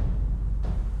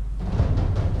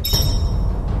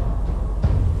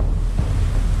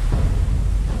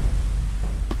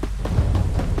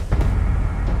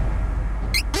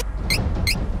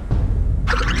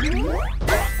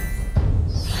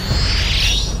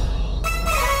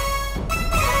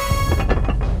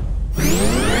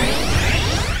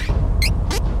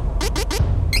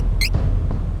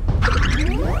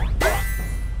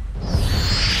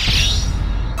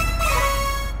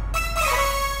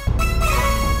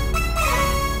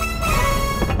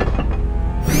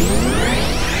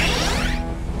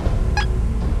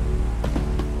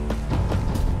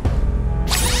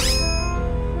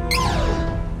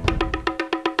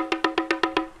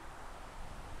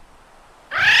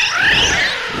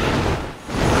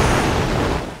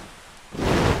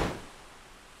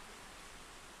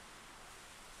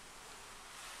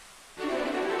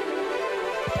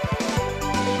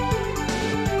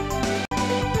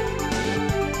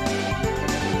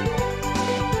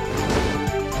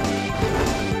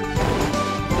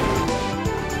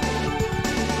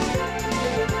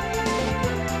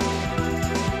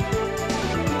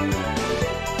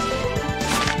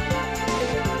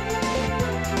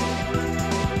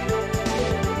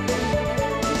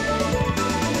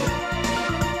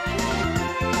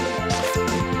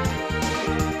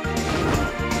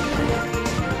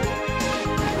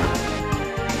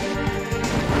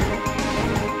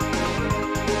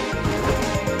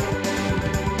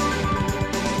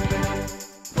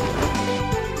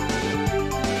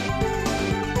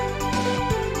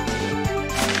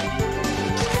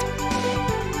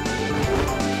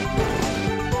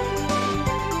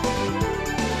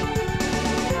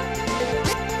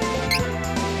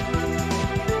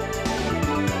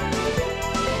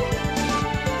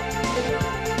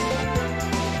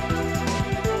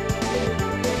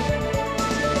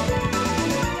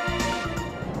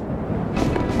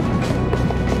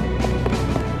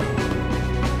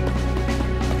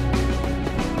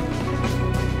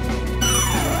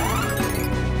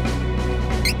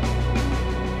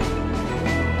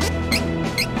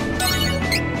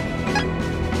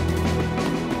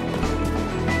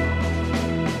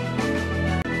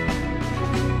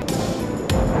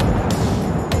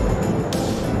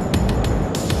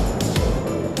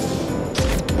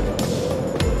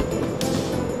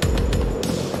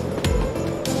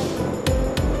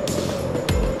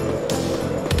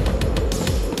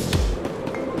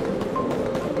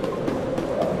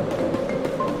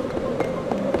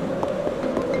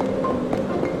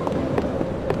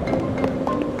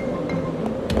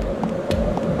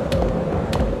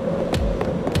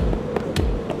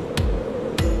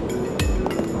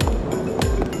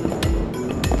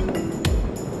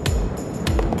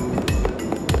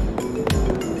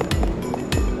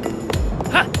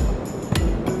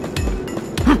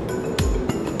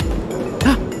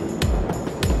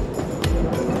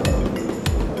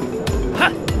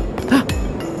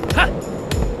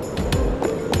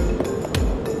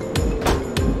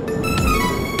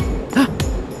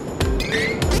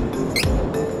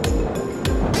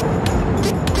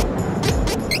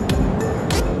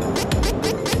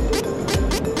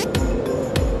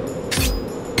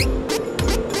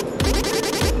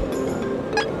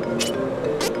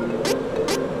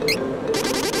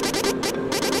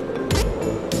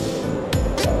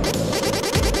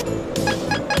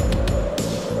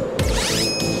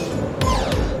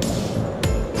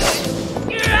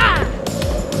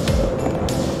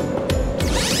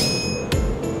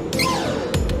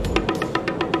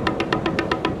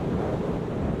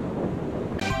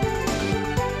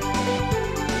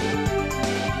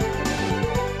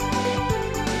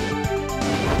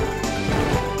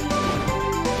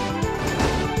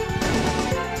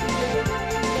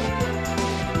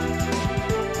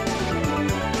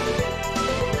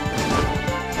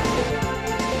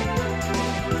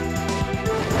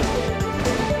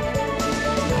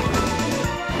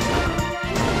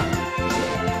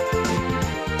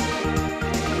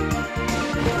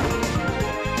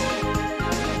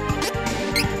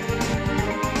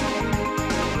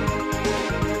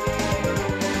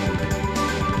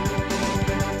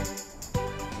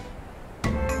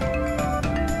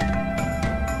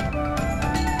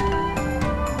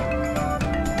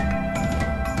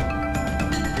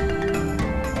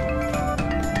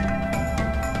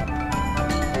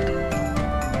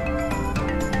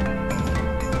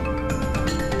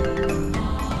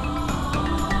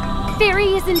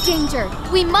 is in danger.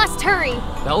 We must hurry.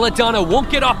 Belladonna won't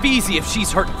get off easy if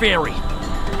she's hurt Faerie.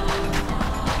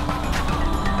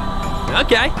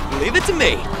 Okay, leave it to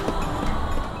me.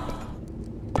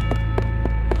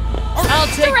 I'll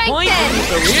take point and leave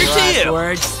the rear to you.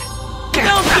 Words.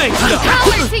 Don't think so.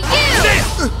 Power to you!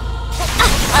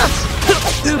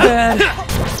 Too bad.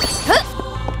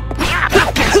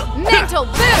 Mental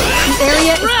boost! The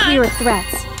area is clear of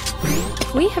threats.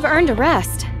 We have earned a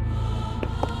rest.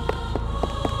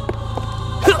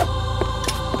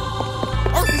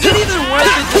 Is it even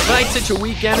worth it to fight such a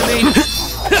weak enemy?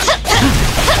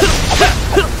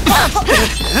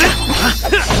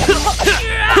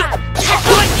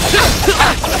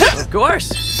 Of course.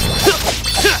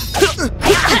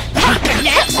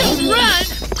 Next, run!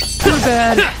 Too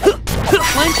bad.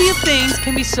 Plenty of things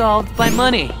can be solved by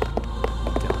money.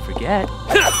 Don't forget.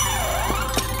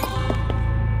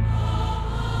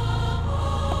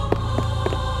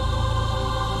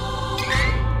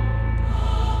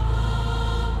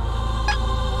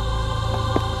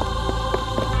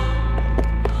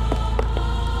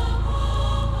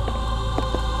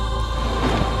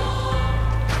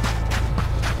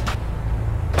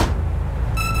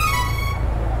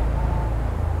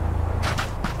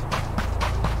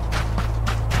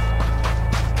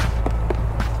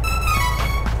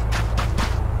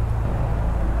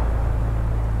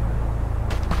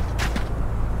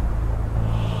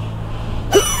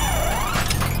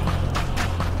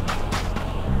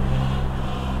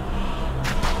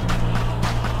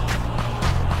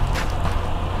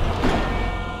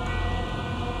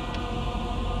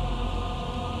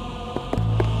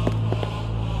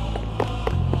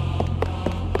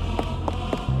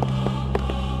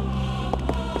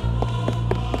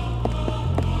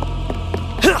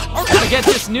 Get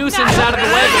this nuisance out of the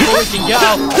way before we can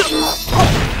go.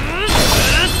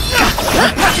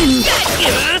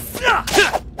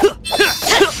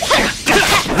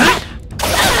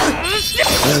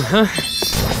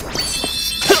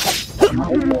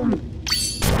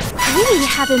 We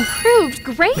have improved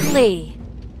greatly.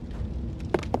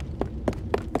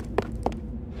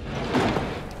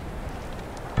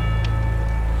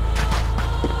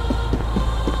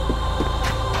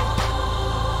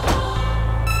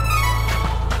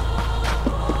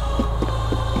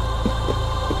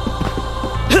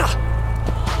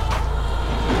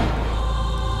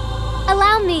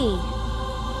 Allow me.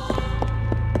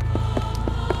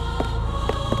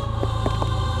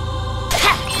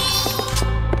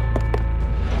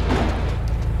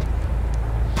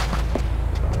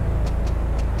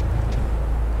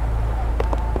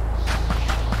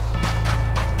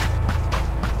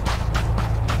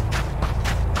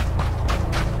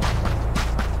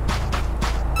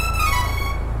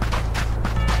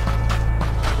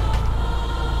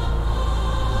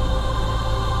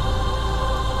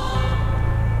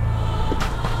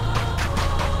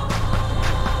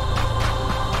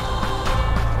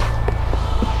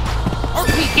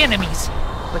 Enemies,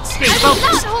 but stay I will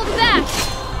focused. not hold back.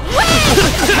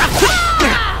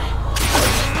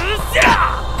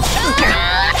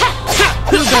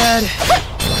 Too bad.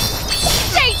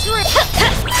 Stay true.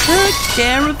 Took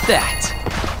care of that.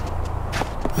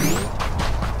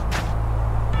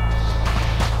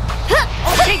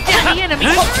 Take down the enemy.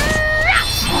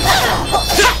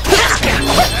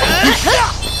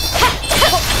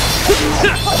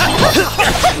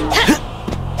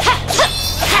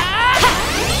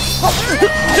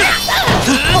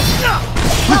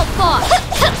 Well fought.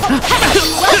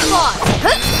 Well fought.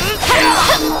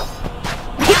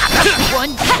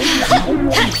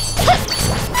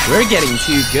 We're getting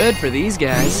too good for these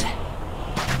guys.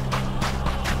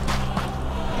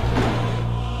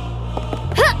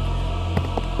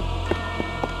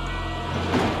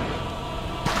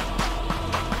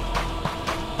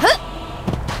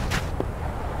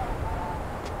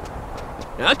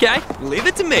 Okay, leave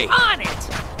it to me. On it!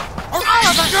 All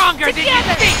of us stronger than you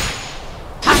think!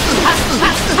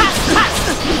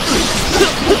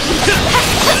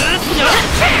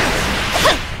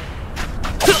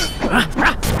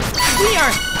 We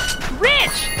are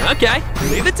rich! Okay,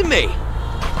 leave it to me.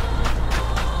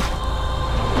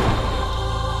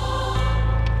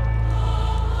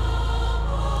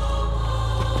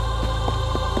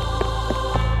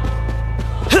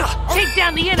 Take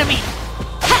down the enemy!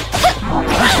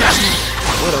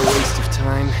 What a waste of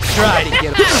time. Try to get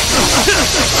him.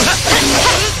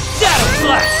 Shadow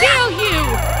Flash! Kill you!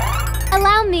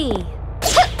 Allow me.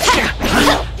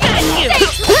 Get you!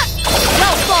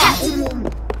 Well fought.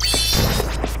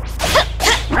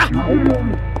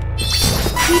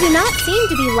 We do not seem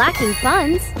to be lacking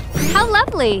funds. How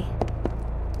lovely.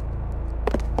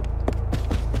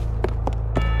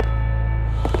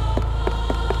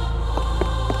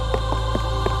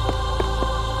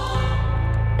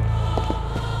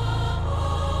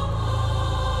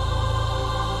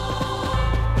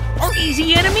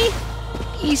 Easy enemy,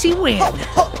 easy win.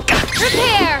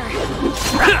 Prepare! Down!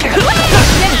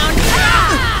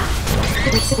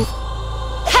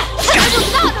 I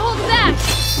will not hold back!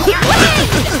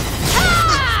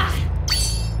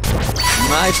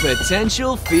 My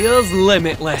potential feels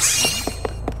limitless.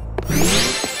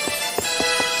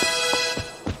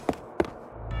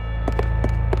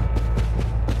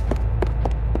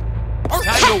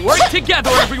 Time to work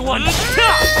together, everyone!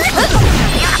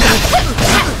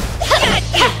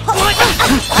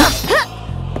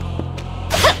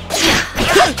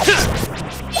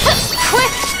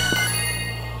 Quick!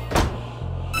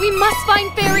 We must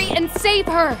find Faerie and save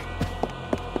her!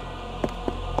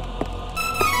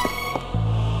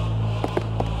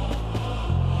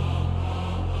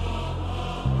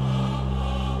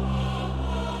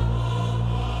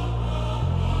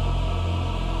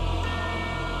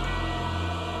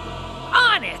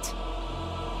 On it!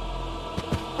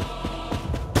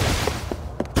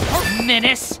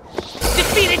 Menace!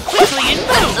 Defeat it quickly and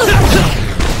move!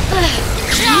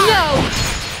 No!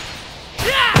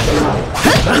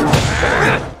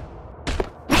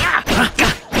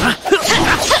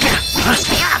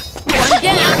 One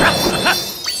down!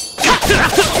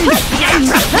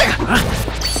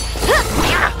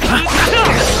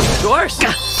 Of course!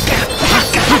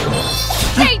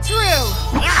 Stay true!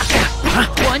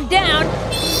 One down!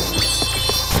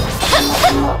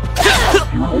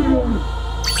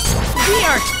 We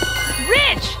are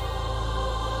rich!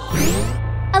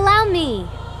 Allow me.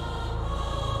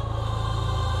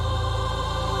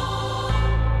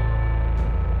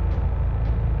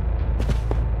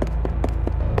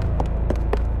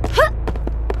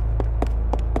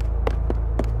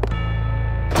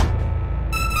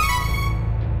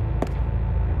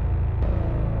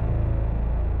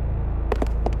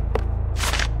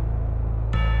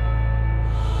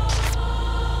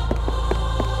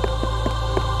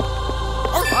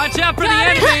 Watch out for the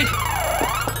enemy!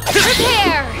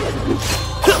 Prepare!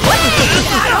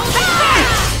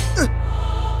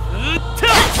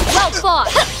 Well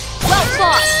fought! Well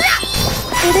fought!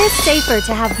 It is safer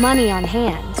to have money on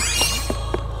hand.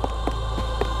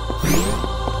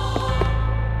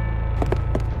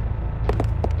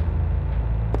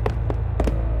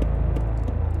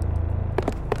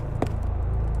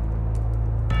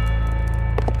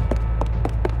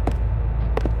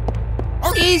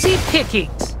 Easy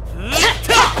pickings.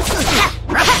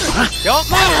 Don't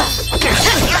move!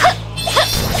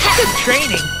 Good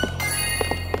training.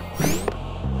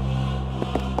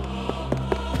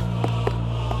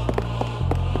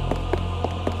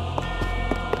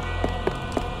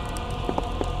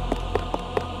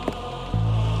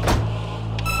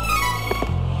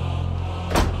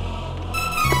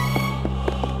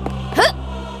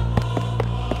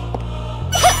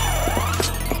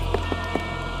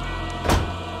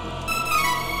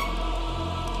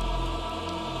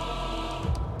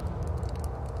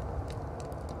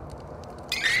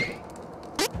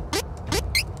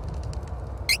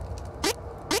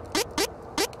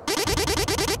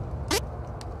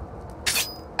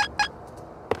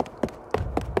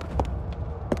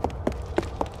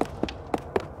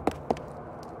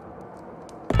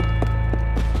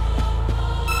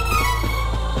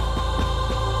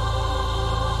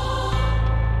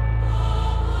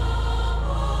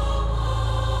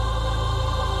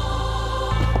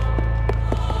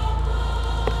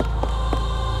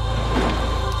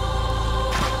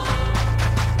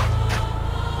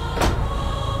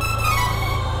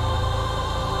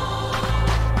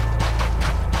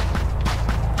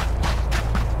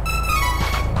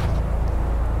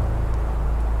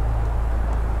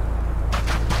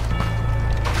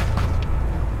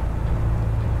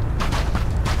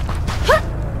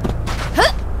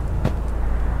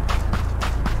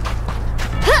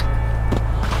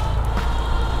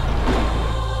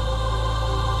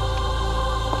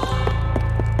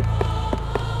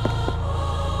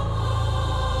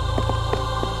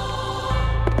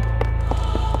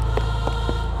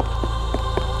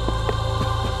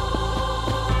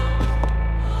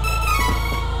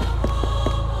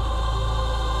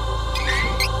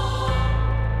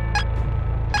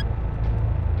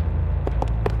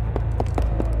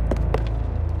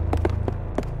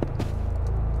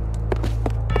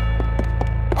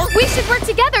 We should work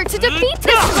together to defeat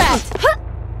this threat!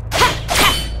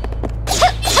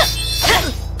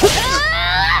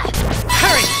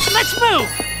 Hurry, let's move!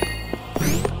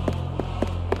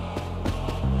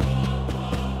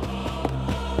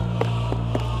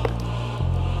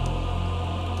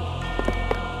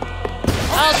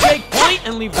 I'll take point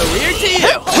and leave the rear to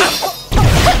you!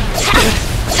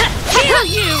 Kill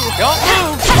you! Don't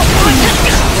move!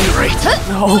 Great.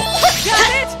 No.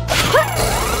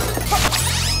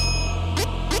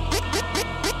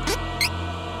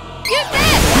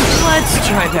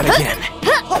 Try that again.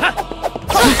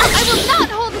 I will not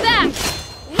hold back!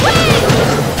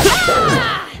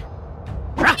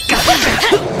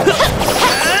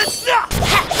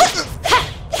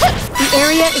 The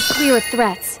area is clear of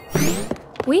threats.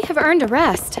 We have earned a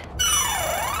rest.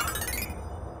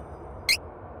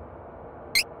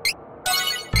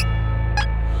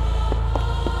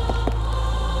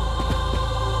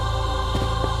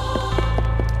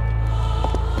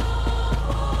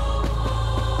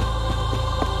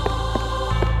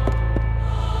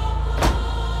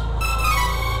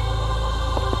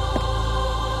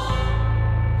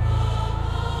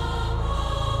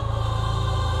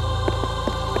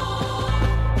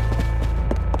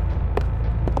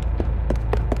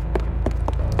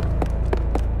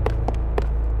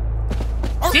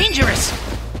 Dangerous!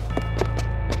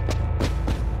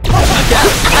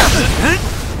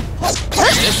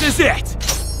 This is it!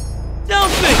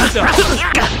 Don't think so!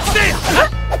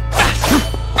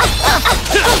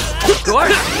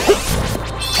 Gord?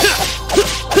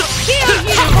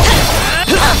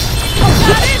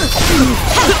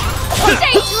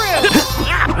 Stay true!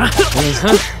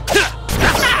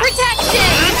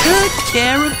 Protection! Good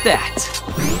care of that.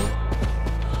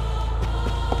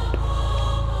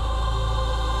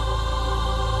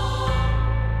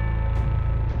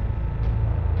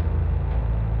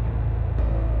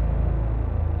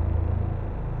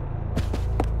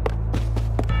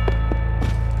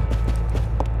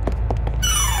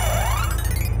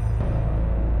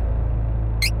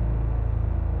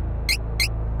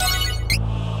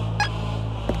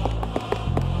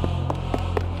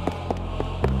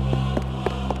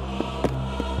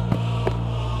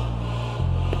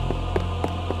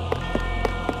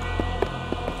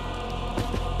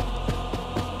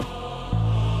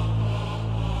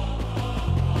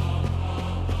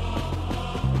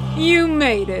 You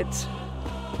made it.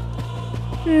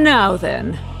 Now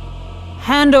then,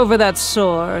 hand over that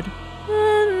sword,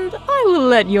 and I will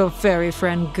let your fairy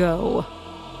friend go.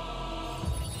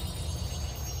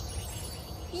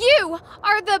 You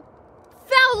are the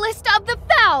foulest of the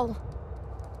foul!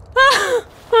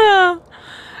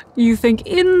 You think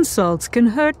insults can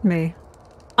hurt me?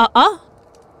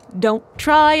 Don't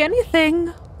try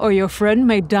anything, or your friend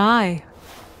may die.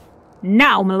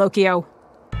 Now, Malocchio!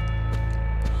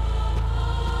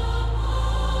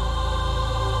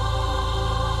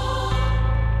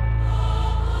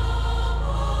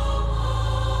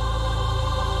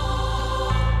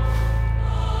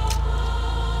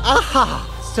 Aha!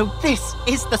 So this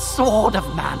is the Sword of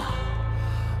Mana.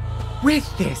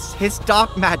 With this, His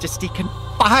Dark Majesty can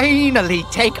finally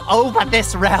take over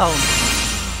this realm.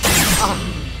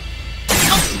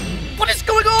 What is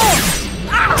going on?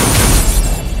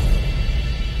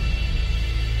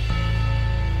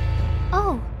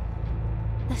 Oh.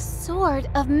 The Sword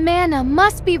of Mana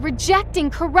must be rejecting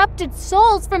corrupted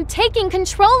souls from taking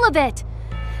control of it.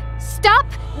 Stop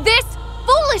this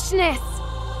foolishness!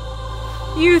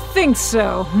 You think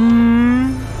so,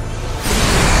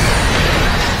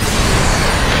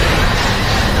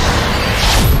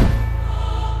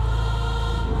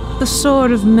 The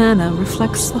Sword of Mana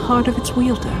reflects the heart of its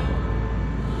wielder.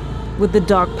 With the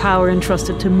dark power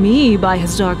entrusted to me by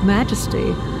His Dark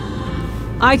Majesty,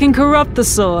 I can corrupt the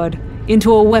sword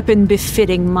into a weapon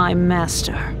befitting my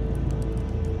master.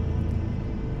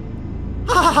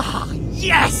 Ah,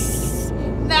 yes!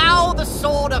 Now the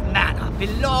Sword of Mana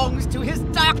belongs to His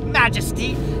Dark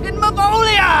Majesty in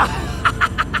Mavolia!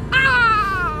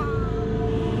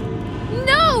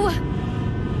 No!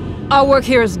 Our work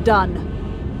here is done.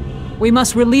 We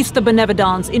must release the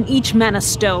Benevodons in each Mana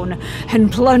Stone and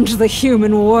plunge the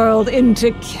human world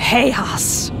into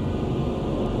chaos.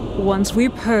 Once we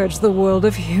purge the world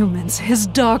of humans, His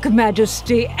Dark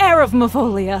Majesty, heir of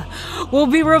Mavolia, will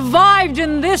be revived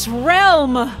in this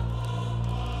realm!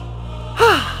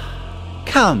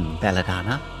 Come,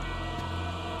 Belladonna.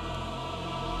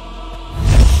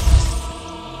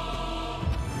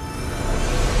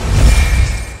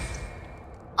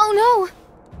 Oh no!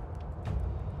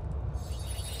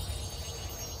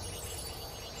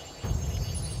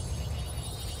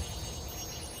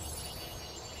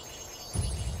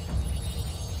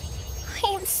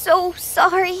 I am so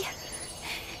sorry.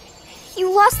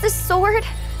 You lost the sword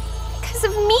because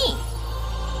of me.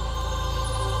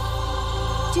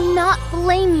 Do not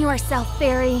blame yourself,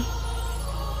 Faerie.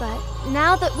 But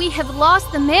now that we have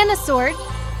lost the ManaSword,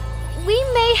 we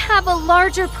may have a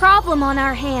larger problem on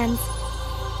our hands.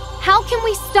 How can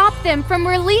we stop them from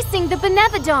releasing the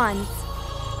Benevodons?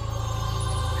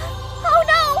 Oh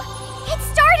no! It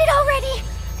started already!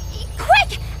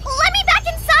 Quick! Let me back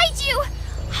inside you!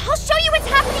 I'll show you what's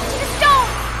happening to the stone!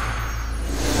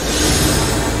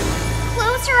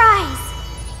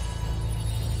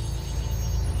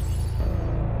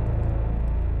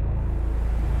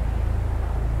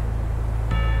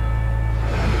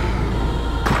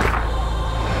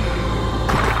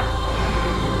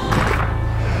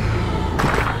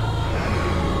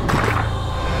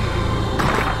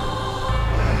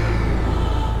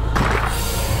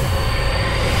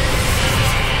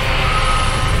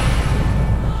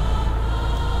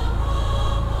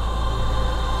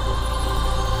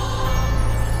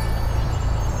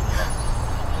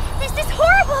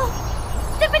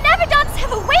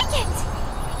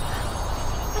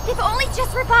 only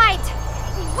just revived.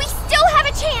 We still have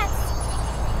a chance.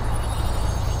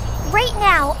 Right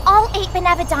now, all 8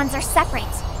 Benevodons are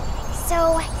separate.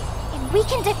 So, if we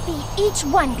can defeat each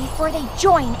one before they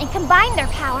join and combine their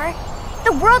power,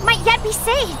 the world might yet be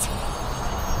saved.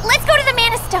 Let's go to the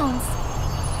Mana Stones.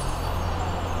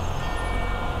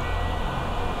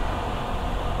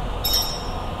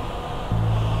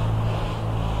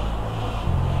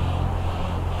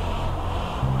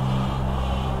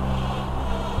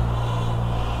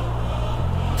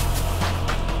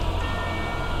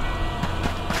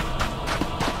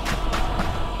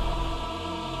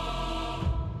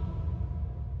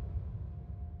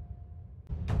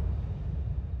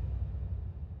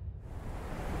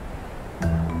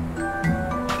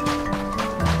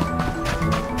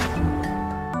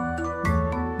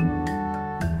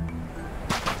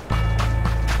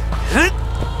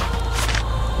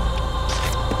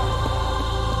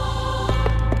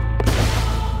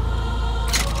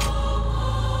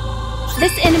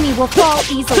 This enemy will fall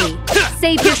easily.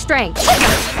 Save your strength.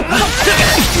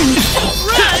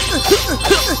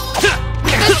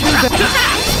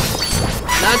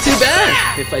 Not too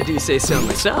bad, if I do say so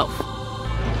myself.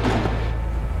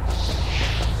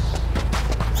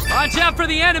 Watch out for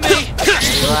the enemy!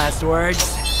 Any last words?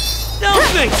 Don't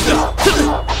think so!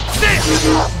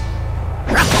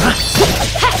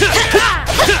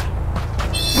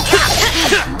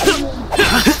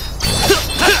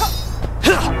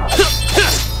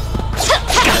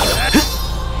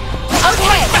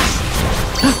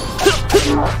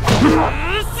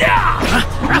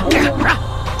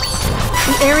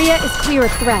 The area is clear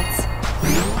of threats.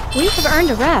 We have earned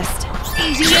a rest.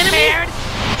 Easy enemy,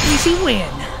 easy win.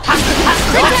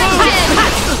 Protection!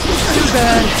 Too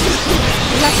bad.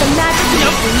 Let the magic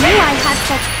who knew I had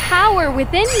such power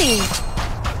within me.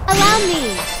 Allow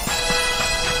me.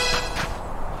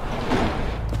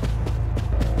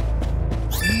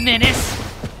 Menace,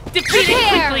 defeat it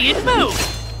quickly and move.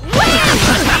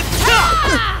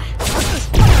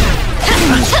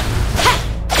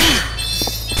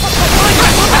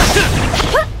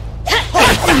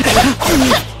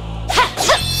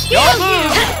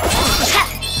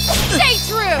 Stay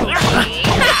true!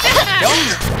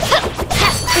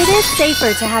 It is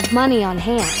safer to have money on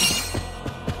hand.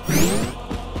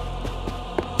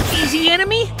 Easy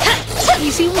enemy,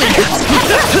 easy win.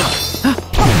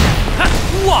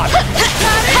 What? I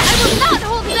will not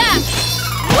hold back!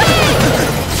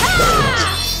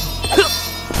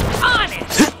 On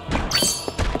it!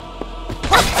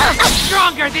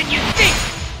 Stronger than you think!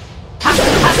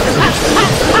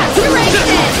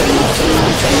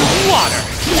 Water!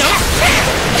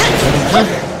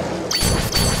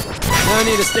 No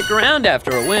need to stick around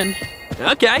after a win.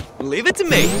 Okay, leave it to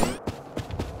me.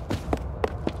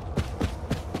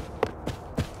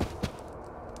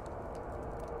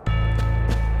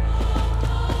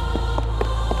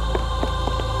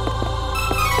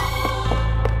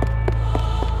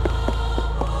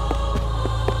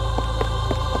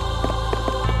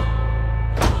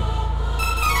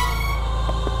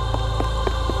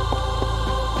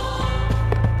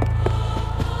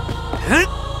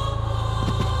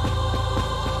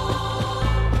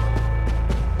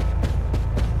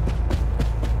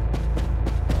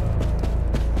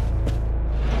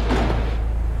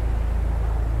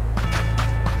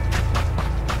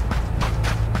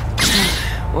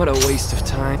 What a waste of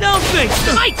time. Don't think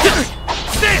so! My turn!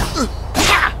 Stay true!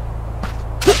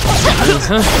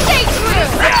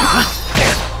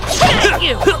 Thank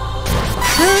you!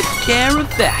 Took care of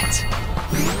that.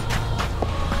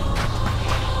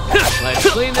 Let's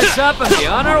clean this up and be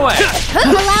on our way.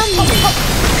 Allow me.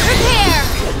 Prepare!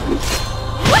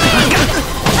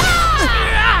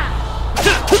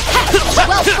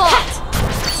 Well fought!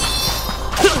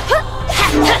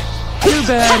 Too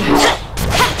bad.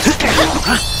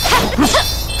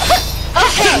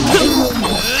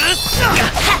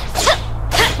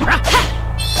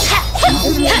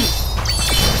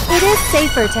 It is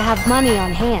safer to have money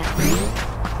on hand.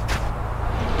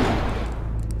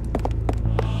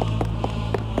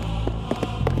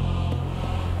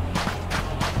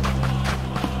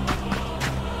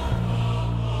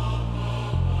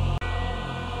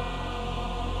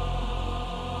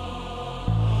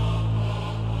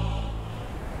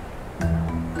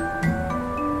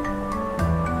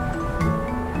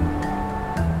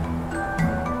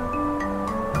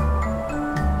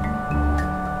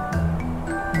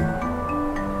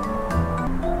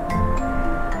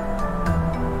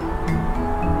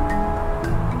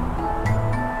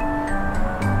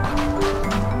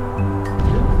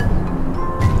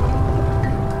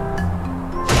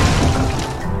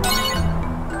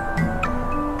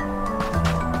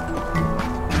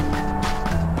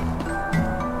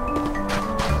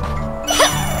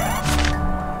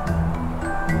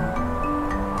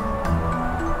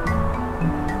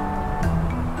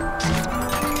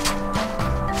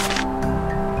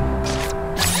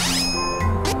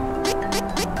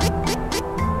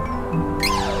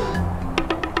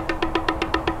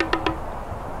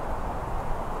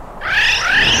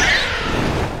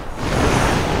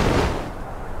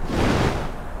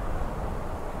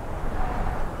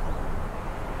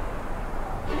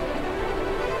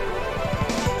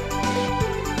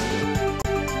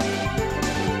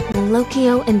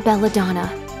 Malocchio and Belladonna.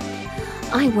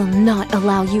 I will not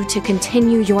allow you to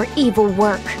continue your evil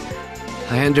work.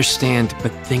 I understand,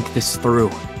 but think this through.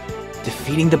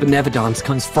 Defeating the Benevodons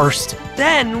comes first.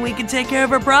 Then we can take care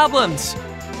of our problems.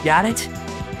 Got it?